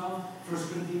 Corinthians 12, 1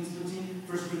 Corinthians 13,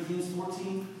 1 Corinthians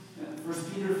 14,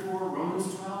 1 Peter 4,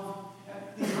 Romans 12.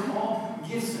 These are all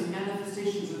gifts and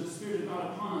manifestations of the Spirit of God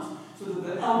upon us, so that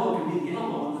the elbow can be the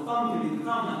elbow, and the thumb can be the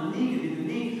thumb, and the knee can be the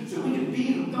knee, so we can be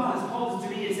who God has called us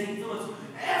to be, as St. Philip's,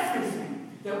 everything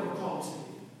that we're called to be.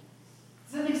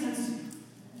 Does that make sense to you?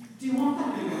 Do you want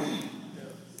that anyway?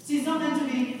 See, it's not meant to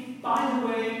be, by the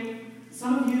way,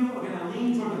 some of you are going to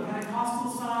lean toward the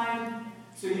Pentecostal side,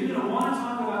 so you're going to want to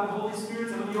talk about the Holy Spirit.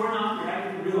 Some of you are not. You're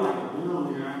actually real like,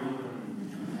 oh, you're actually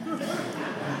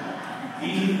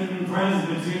even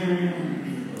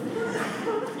Presbyterian.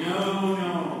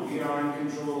 No, we are in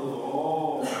control of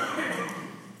all.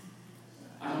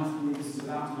 I don't believe this is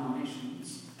about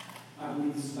denominations. I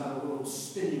believe this is about a world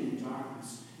spinning in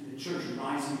darkness and the church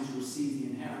rising to receive the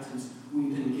inheritance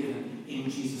we've been given in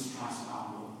Jesus Christ our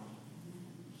Lord.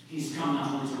 He's come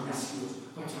not only to rescue us,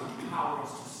 but to empower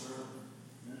us to serve.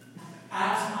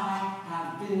 As I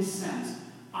have been sent,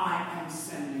 I am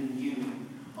sending you.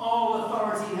 All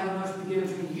authority in heaven has been given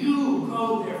to me. You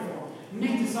go, therefore,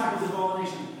 make disciples of all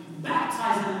nations,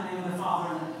 baptize them in the name of the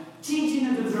Father, and teaching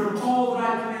them to observe all that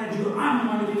I have commanded you. I'm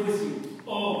going to be with you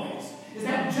always. Is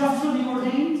that just for the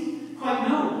ordained? Quite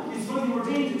no. It's for the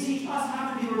ordained to teach us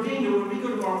how to be ordained. When we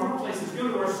go to our workplaces, go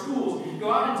to our schools,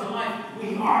 go out into life,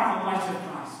 we are the light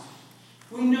of Christ.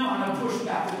 We know how to push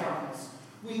back the darkness.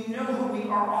 We know who we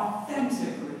are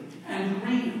authentically and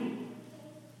real.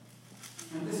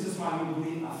 And this is why we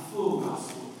believe a full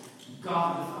gospel.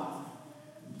 God the Father,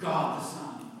 God the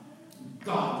Son,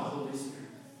 God the Holy Spirit,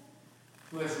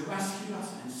 who has rescued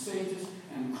us and saved us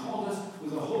and called us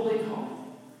with a holy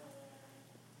calling.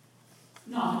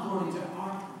 Not according to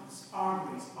our purpose, our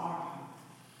grace, our power,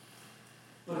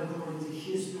 but according to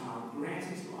His power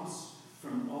granted to us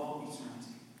from all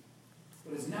eternity.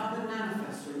 But has now been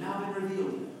manifest, or now been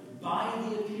revealed by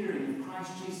the appearing of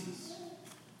Christ Jesus,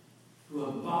 who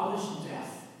abolished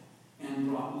death and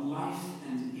brought life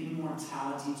and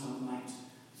immortality to light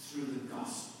through the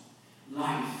gospel.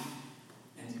 Life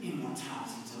and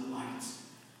immortality to light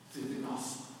through the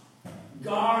gospel.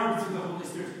 Guard through the Holy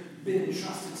Spirit, been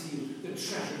entrusted to you, the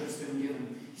treasure that's been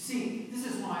given. You see, this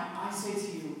is why I say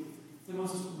to you, the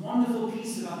most wonderful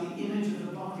piece about the image of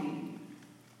the body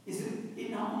is that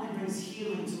it not only brings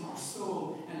healing to our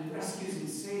soul and rescues and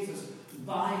saves us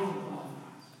by the blood of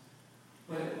Christ,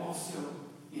 but it also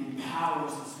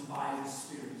empowers us by the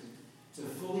Spirit to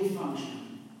fully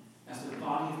function as the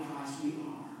body of Christ we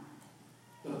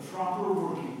are. The proper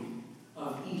working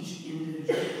of each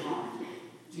individual part.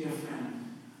 Dear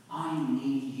friend, I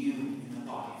need you in the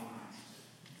body of Christ,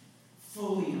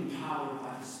 fully empowered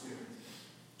by the Spirit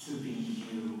to be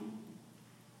you.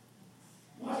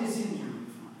 What is in you?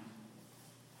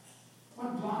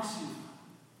 What blocks you?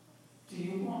 Do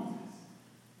you want this?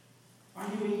 Are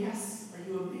you a yes? Are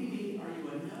you a maybe? Are you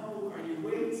a no? Are you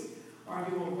wait? Are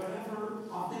you a whatever?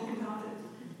 I'll think about it.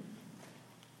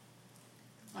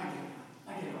 I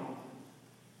get all of it.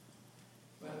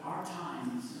 But our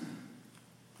times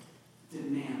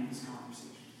demand this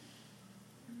conversation.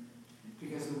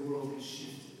 Because the world has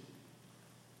shifted.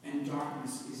 And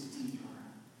darkness is deeper.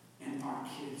 And our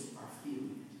kids are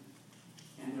feeling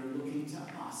it. And they're looking to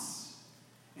us.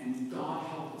 And God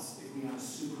help us if we have a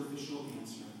superficial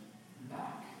answer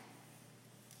back.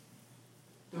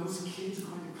 Those kids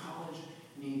going to college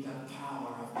need the power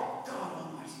of God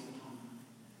Almighty upon them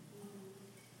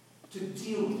to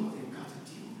deal with what they've got to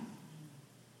deal with.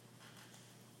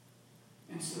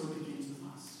 And so it begins with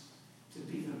us, to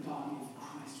be the body of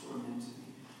Christ we're meant to be,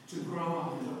 to grow up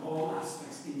into all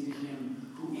aspects into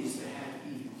Him who is the head,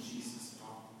 even Jesus'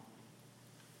 body,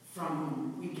 from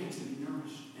whom we get to be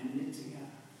nourished and knit together.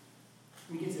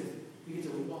 We get to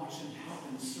watch and help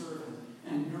and serve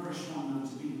and nourish one another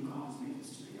to be who God has made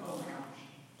us to be. Oh my gosh.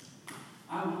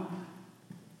 I want that.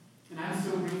 And I'm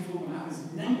so grateful. When I was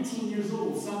 19 years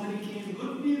old, somebody came,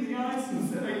 looked me in the eyes and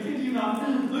said, I kid you not,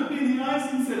 looked me in the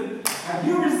eyes and said, have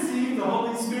you received the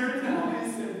Holy Spirit? And I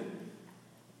said,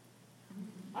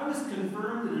 I was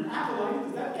confirmed in an acolyte.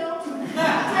 Does that count?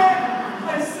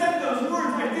 I said those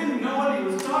words. I didn't know what he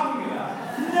was talking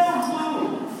about. No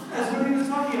clue. That's what he was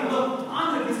talking about. Look,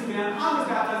 I'm a Episcopalian man. I was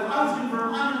baptized. I was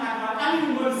confirmed. I'm an acolyte. I didn't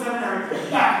even go to seminary.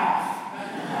 Back off.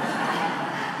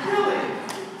 Really?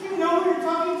 Do you know who you're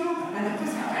talking to? An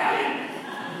Episcopalian.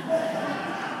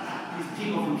 These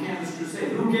people from Campus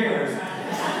Crusade. Who cares?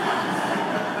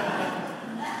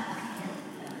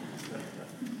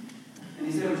 And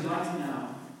he said, would you like to know?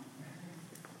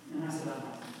 And I said, I'd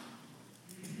like to.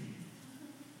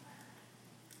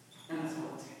 And that's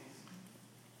all it takes.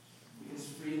 Because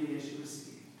freely as you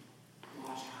receive,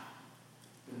 watch out.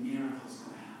 The miracle's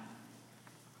going to happen.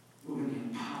 We're going to be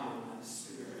empowered by the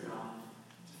Spirit of God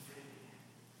to freely give.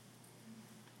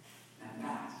 And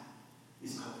that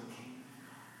is called the kingdom of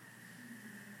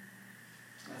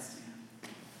God. Let's stand.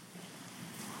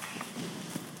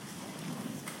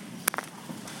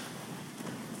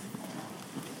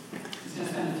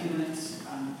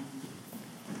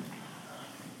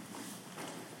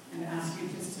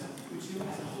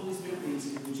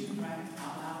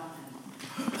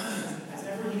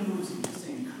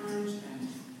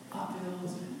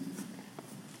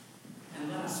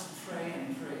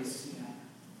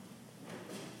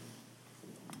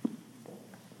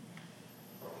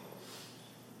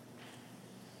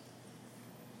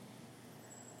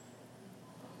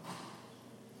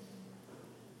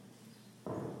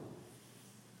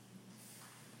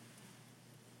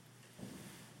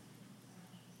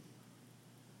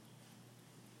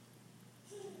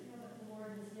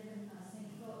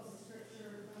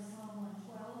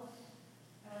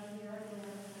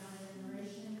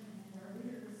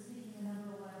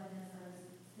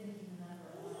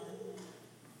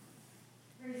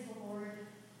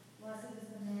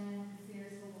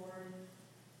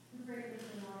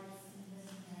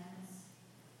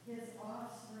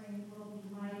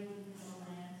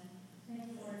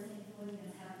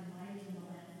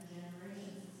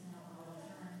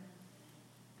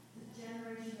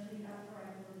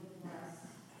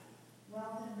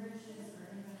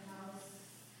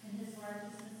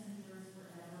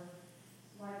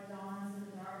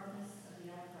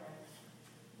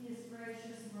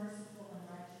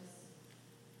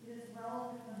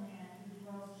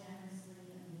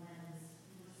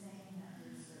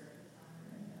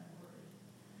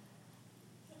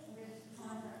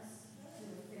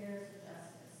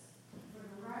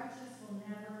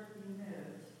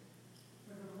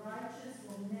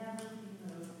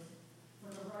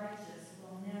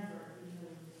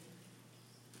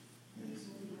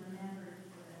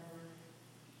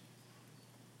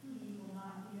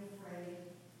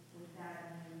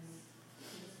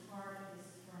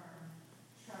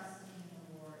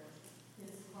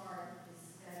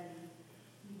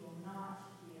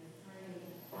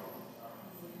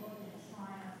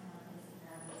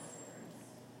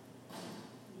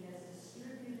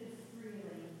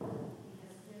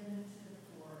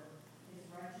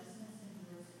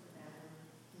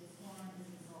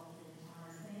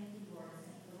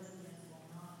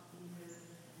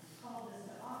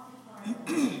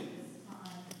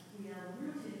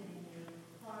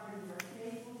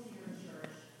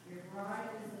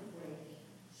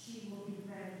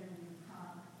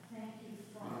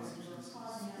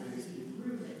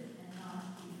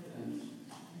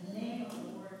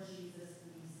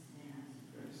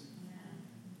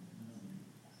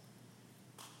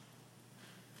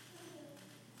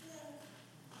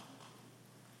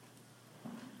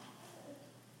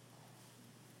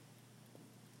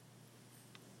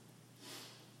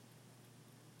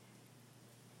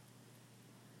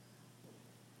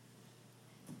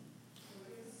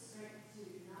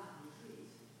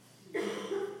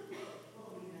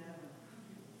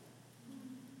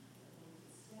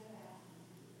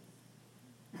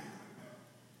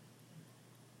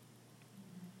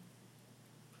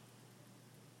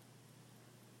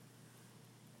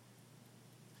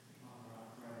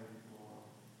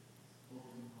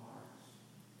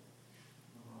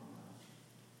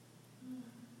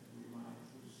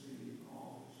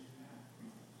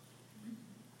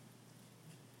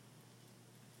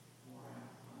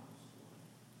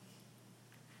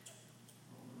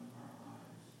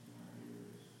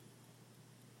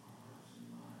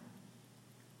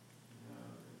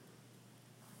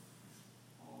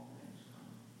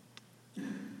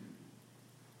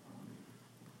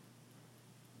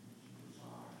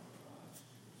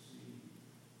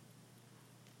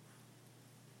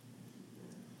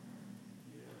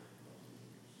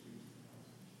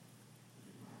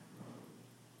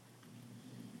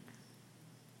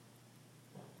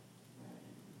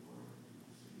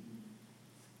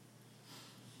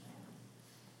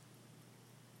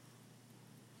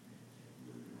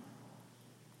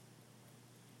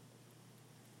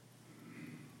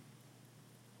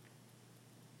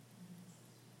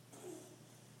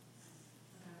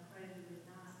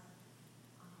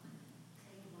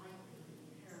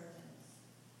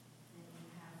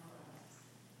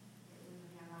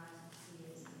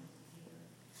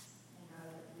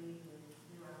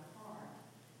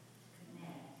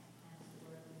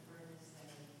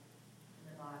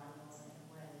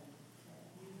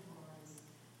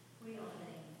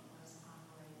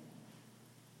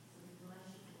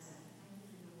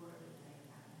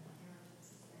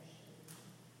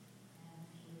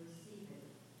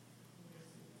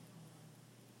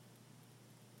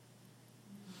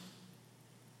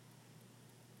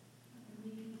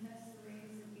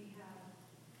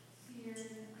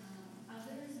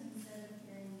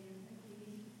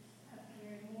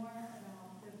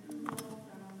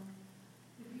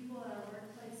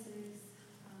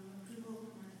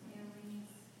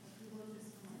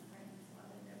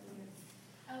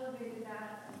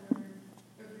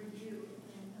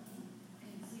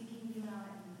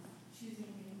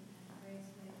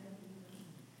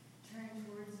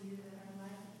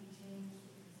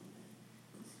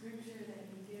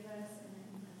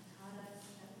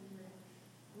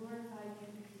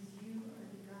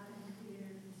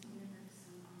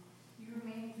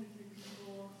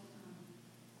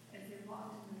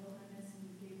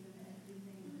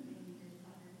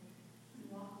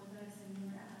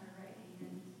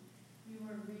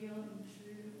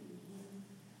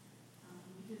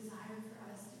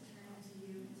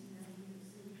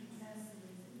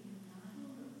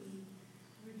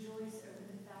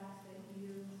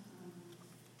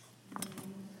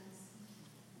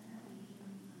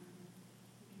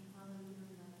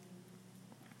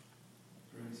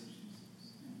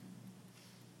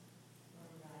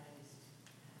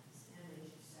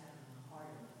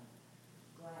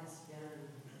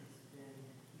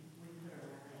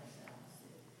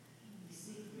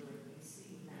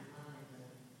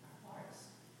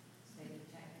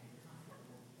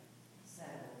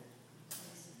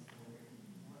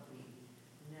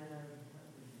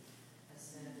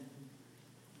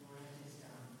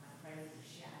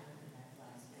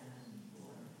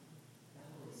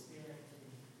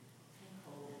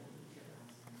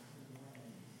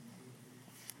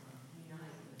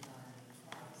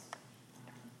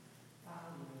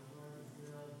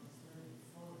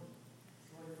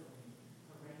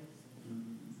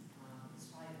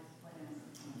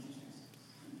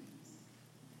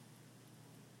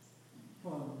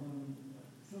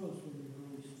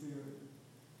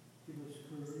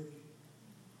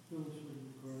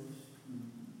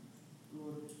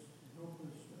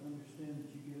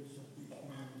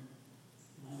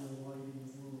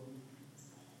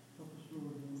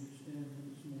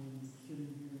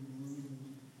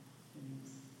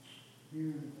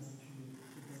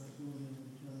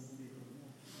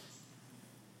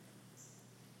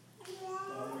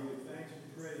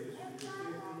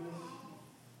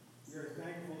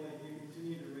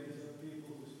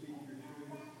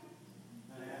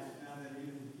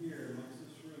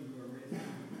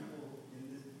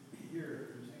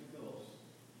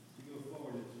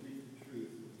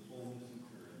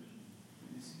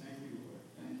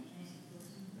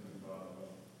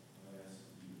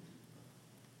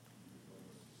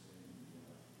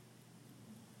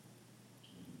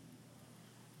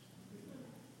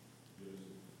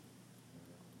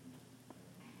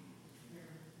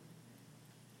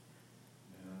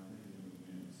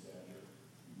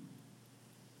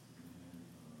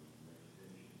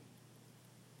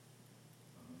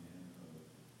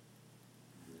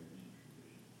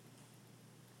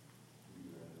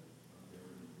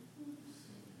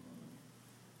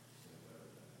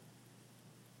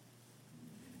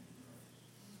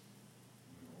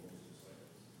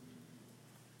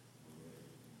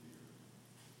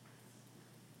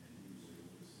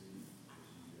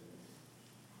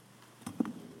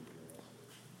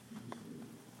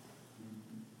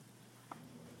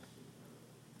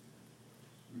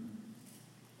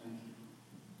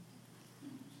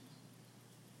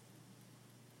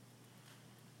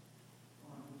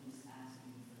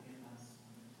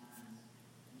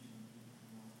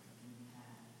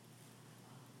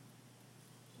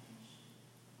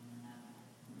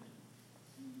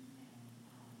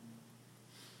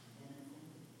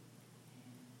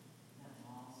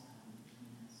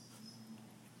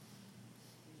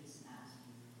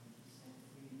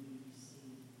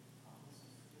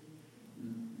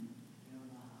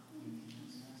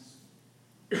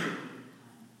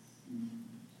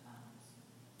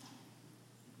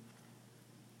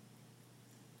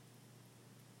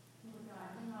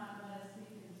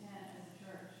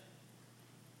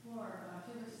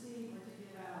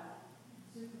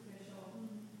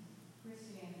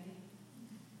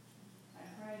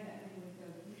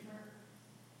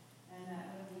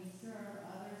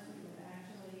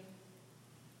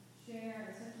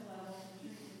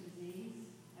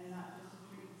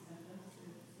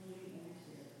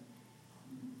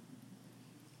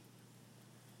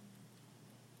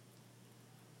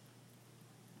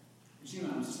 Jim,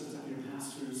 just lift up your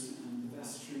pastors and the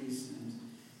vestries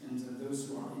and those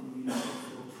who are in leadership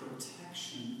for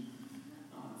protection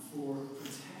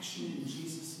in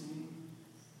Jesus' name.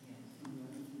 From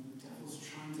the devil's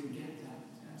trying to get that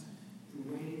the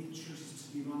way the church is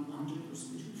to be run under.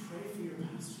 Would you pray for your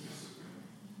pastors?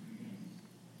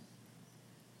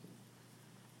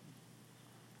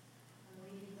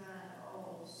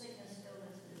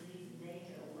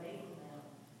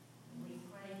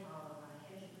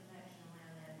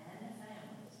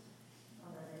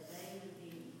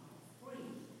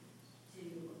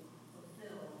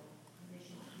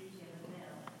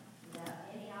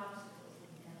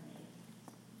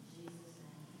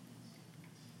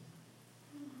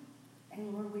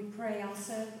 And Lord, we pray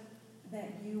also that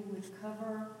you would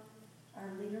cover our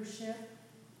leadership,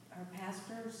 our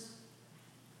pastors,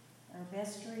 our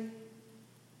vestry,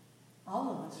 all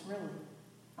of us really,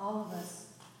 all of us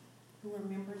who are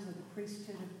members of the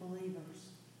priesthood of believers,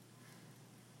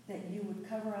 that you would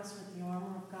cover us with the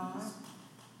armor of God,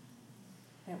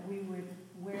 that we would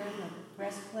wear the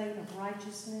breastplate of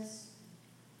righteousness,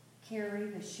 carry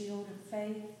the shield of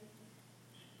faith,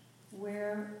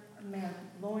 may our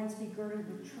loins be girded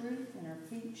with truth and our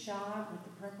feet shod with the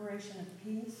preparation of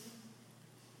peace.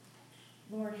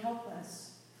 Lord, help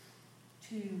us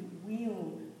to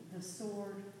wield the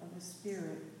sword of the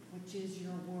Spirit, which is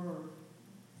your word.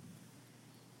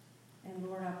 And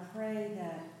Lord, I pray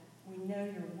that we know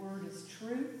your word is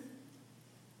truth,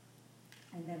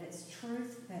 and that it's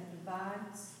truth that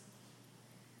divides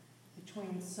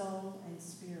between soul and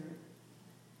spirit.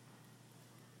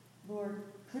 Lord,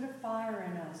 put a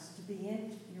fire in us to be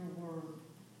in your word,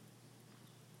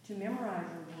 to memorize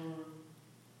your word,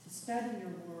 to study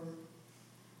your word,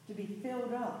 to be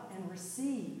filled up and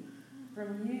receive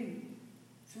from you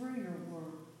through your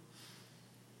word.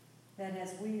 That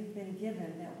as we have been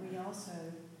given, that we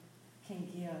also can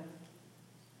give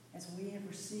as we have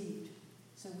received,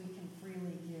 so we can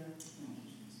freely give.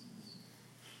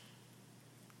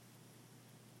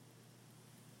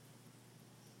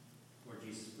 Lord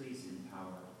Jesus, please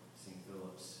empower St.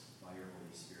 Philip's by your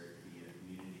Holy Spirit to be a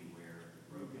community where the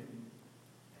broken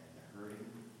and the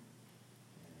hurting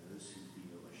and those who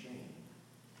feel ashamed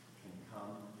can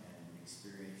come and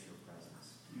experience your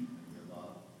presence and your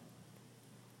love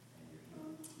and your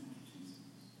healing. Thank you,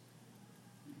 Jesus.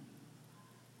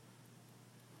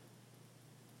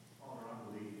 Father, I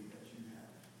believe that you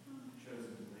have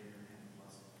chosen to lay your hand on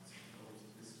us at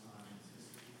this time in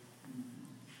history.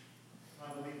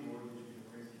 I believe, Lord, that you have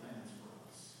great plans for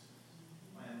us.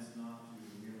 Plans not to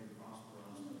merely prosper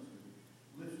us, but to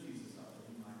lift Jesus up, that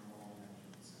he might call him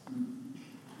to himself.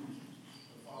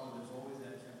 But Father, there's always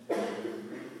that temptation when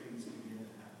great things begin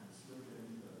to happen, slip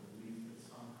into the belief that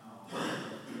somehow we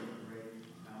are great,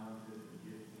 talented, and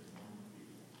gifted, wonderful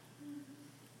people.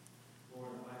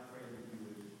 Lord, I pray that you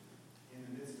would, in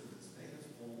the midst of this, make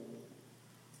us whole.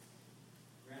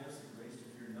 Grant us the grace to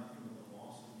fear nothing but the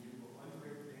loss of you, but when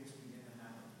great things begin to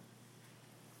happen,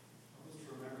 help us to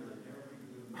remember that every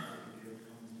good and perfect gift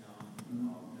comes down from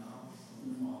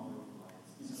the Father of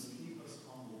lights. Yes. So keep us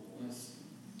humble, Lord. Yes.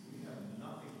 We have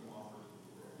nothing to offer to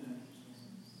the world. Thank you,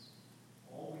 Jesus.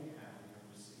 All we have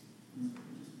received. Mm. So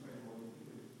we just pray, Lord,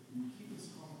 that you would keep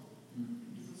us humble,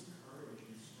 give us courage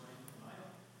and strength. And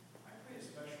I pray a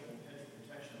special hedge of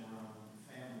protection around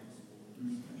families, Lord,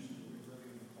 especially we're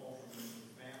living in a culture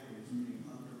where family is being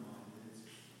undermined. It's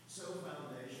so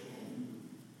foundational.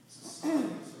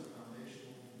 Society is so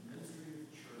foundational. Ministry of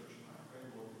the church. And I pray,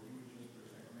 Lord, that you would just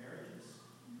protect marriages,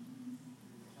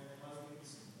 protect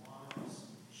husbands and wives,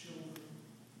 children.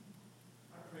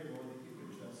 I pray, Lord, that you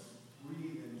would just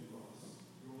breathe into us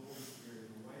your Holy Spirit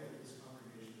in a way that this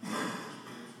congregation has never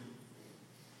experienced it before.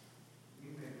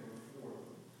 We may go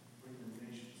forth, bring the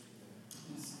nations together.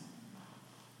 Yes.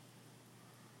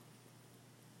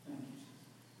 Thank you, Jesus.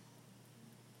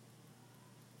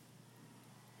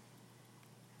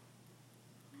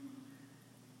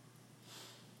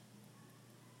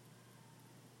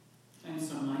 I am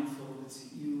so mindful that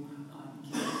you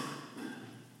give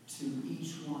to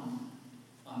each one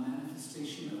a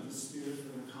manifestation of the Spirit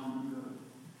for the common good.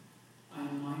 I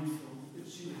am mindful that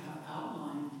you have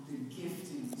outlined the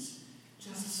giftings,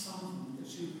 just some of them,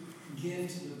 that you give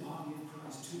to the body of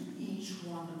Christ, to each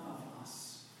one of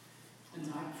us. And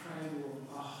I pray, Lord,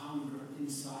 a hunger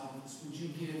inside of us. Would you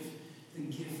give the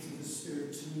gift of the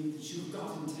Spirit to me that you've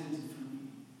got intended for me,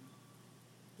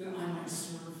 that I might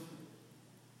serve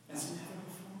as never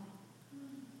before,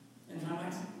 and I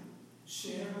might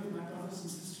share with my brothers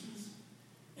and sisters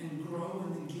and grow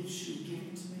in the gifts you've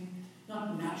given to me,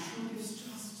 not natural gifts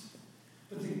just,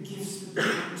 but the gifts that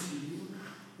belong to you.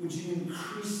 Would would you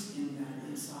increase in that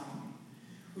inside me?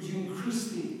 Would you increase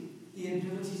the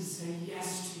ability to say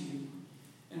yes to you?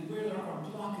 And where there are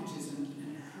blockages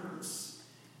and hurts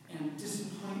and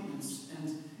disappointments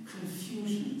and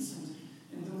confusions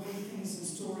and the way things and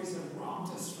stories have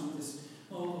robbed us from this,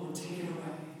 oh Lord, take it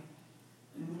away.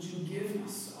 And would you give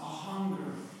us a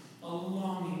hunger, a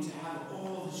longing to have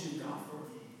all that you've got for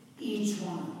each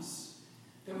one of us,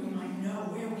 that we might know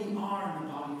where we are in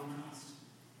the body of Christ,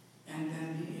 and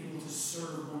then be able to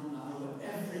serve one another with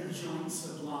every joint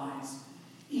supplies,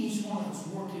 each one of us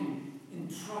working in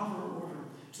proper order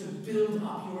to build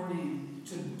up your name,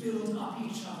 to build up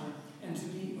each other, and to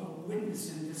be a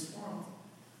witness in this world.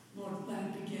 Lord, let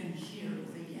it begin here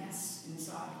with a yes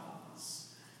inside of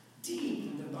us,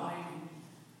 deep and abiding,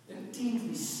 that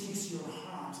deeply seeks your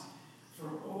heart for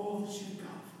all that you've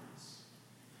got for us.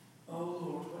 Oh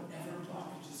Lord, whatever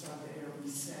blockages are there, we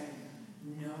say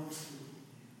no to,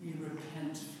 we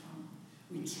repent from,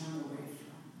 we turn away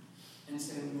from, and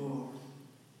say, Lord,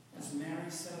 as Mary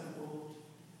said of old,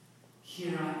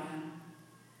 here I am,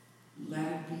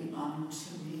 let it be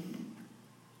unto me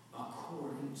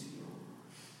according to your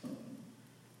word.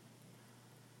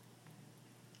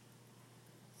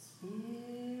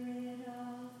 Spirit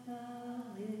of the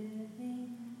living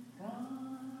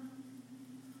God,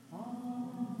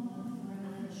 fall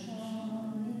fresh on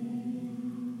me.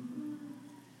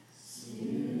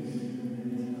 Spirit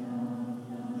of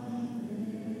the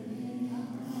living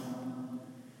God,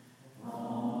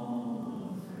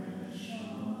 fall fresh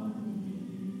on me.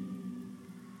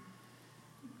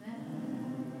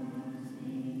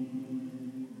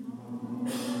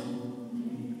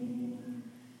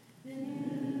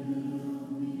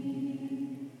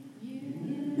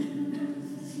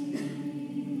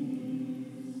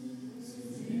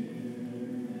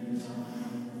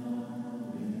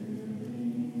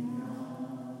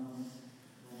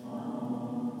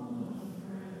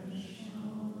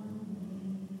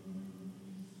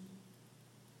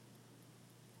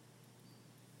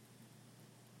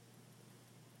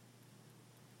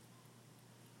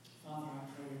 Father, I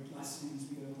pray your blessings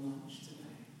be over lunch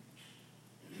today.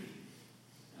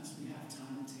 As we have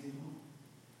time at table,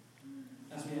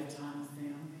 as we have time with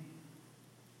family.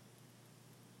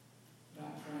 But I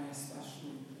pray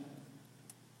especially that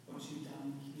what you've done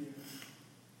here,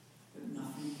 that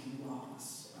nothing can rob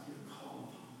us of your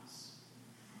call upon us.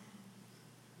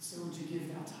 So would you give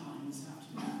that time this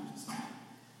afternoon just to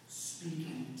speak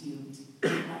and deal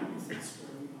right with us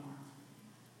where we are.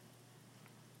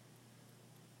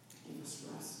 Give us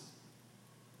rest.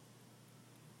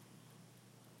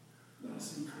 Let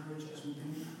us encourage as we've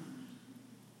been encouraged.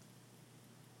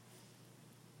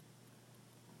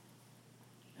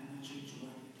 And let your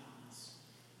joy be upon us.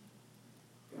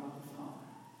 God the Father,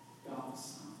 God the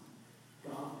Son,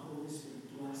 God the Holy Spirit,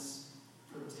 bless,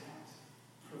 protect,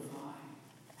 provide,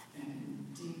 and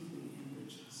deeply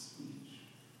enrich us each.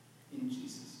 In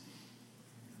Jesus'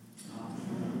 name.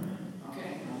 Amen.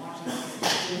 Okay, now watch out.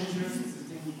 This is dangerous. This is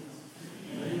dangerous.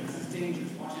 This is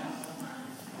dangerous. Watch out.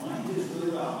 I want you to do this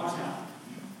really well. Watch out.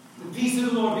 The peace of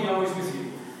the Lord be always with you.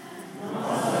 All right,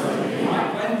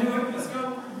 go ahead and do it. Let's go.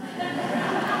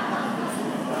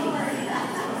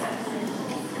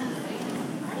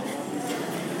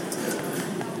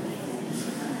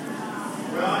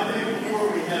 Well, I think before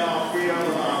we head off,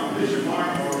 we'll Bishop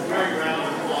Mark or Greg round of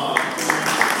applause.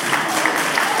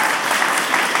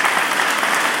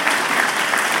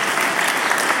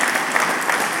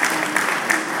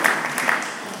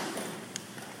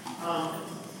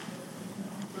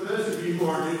 For those of you who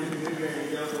are new to the new area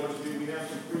and don't know what to do, we have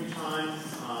some free time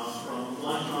from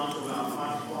lunch on to about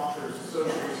 5 o'clock. There's a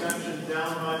social reception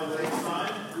down by the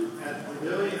lakeside at the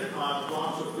pavilion at 5 o'clock,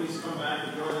 so please come back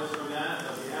and join us for that.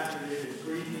 The afternoon is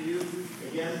free to you.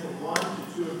 Again, from 1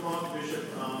 to 2 o'clock, Bishop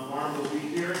Barn will be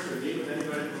here to meet with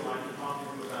anybody who would like to talk to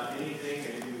him about anything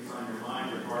that's on your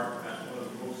mind, your heart. That's one of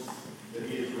the books that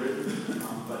he has written.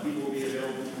 But he will be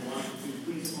available from 1 to 2.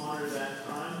 Please honor that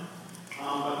time.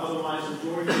 But otherwise,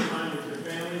 enjoy your time with your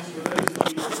families. For those of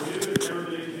you who are new, and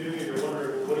everybody's new, and you're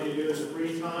wondering, what do you do in the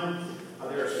free time?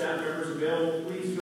 There are staff members available. Please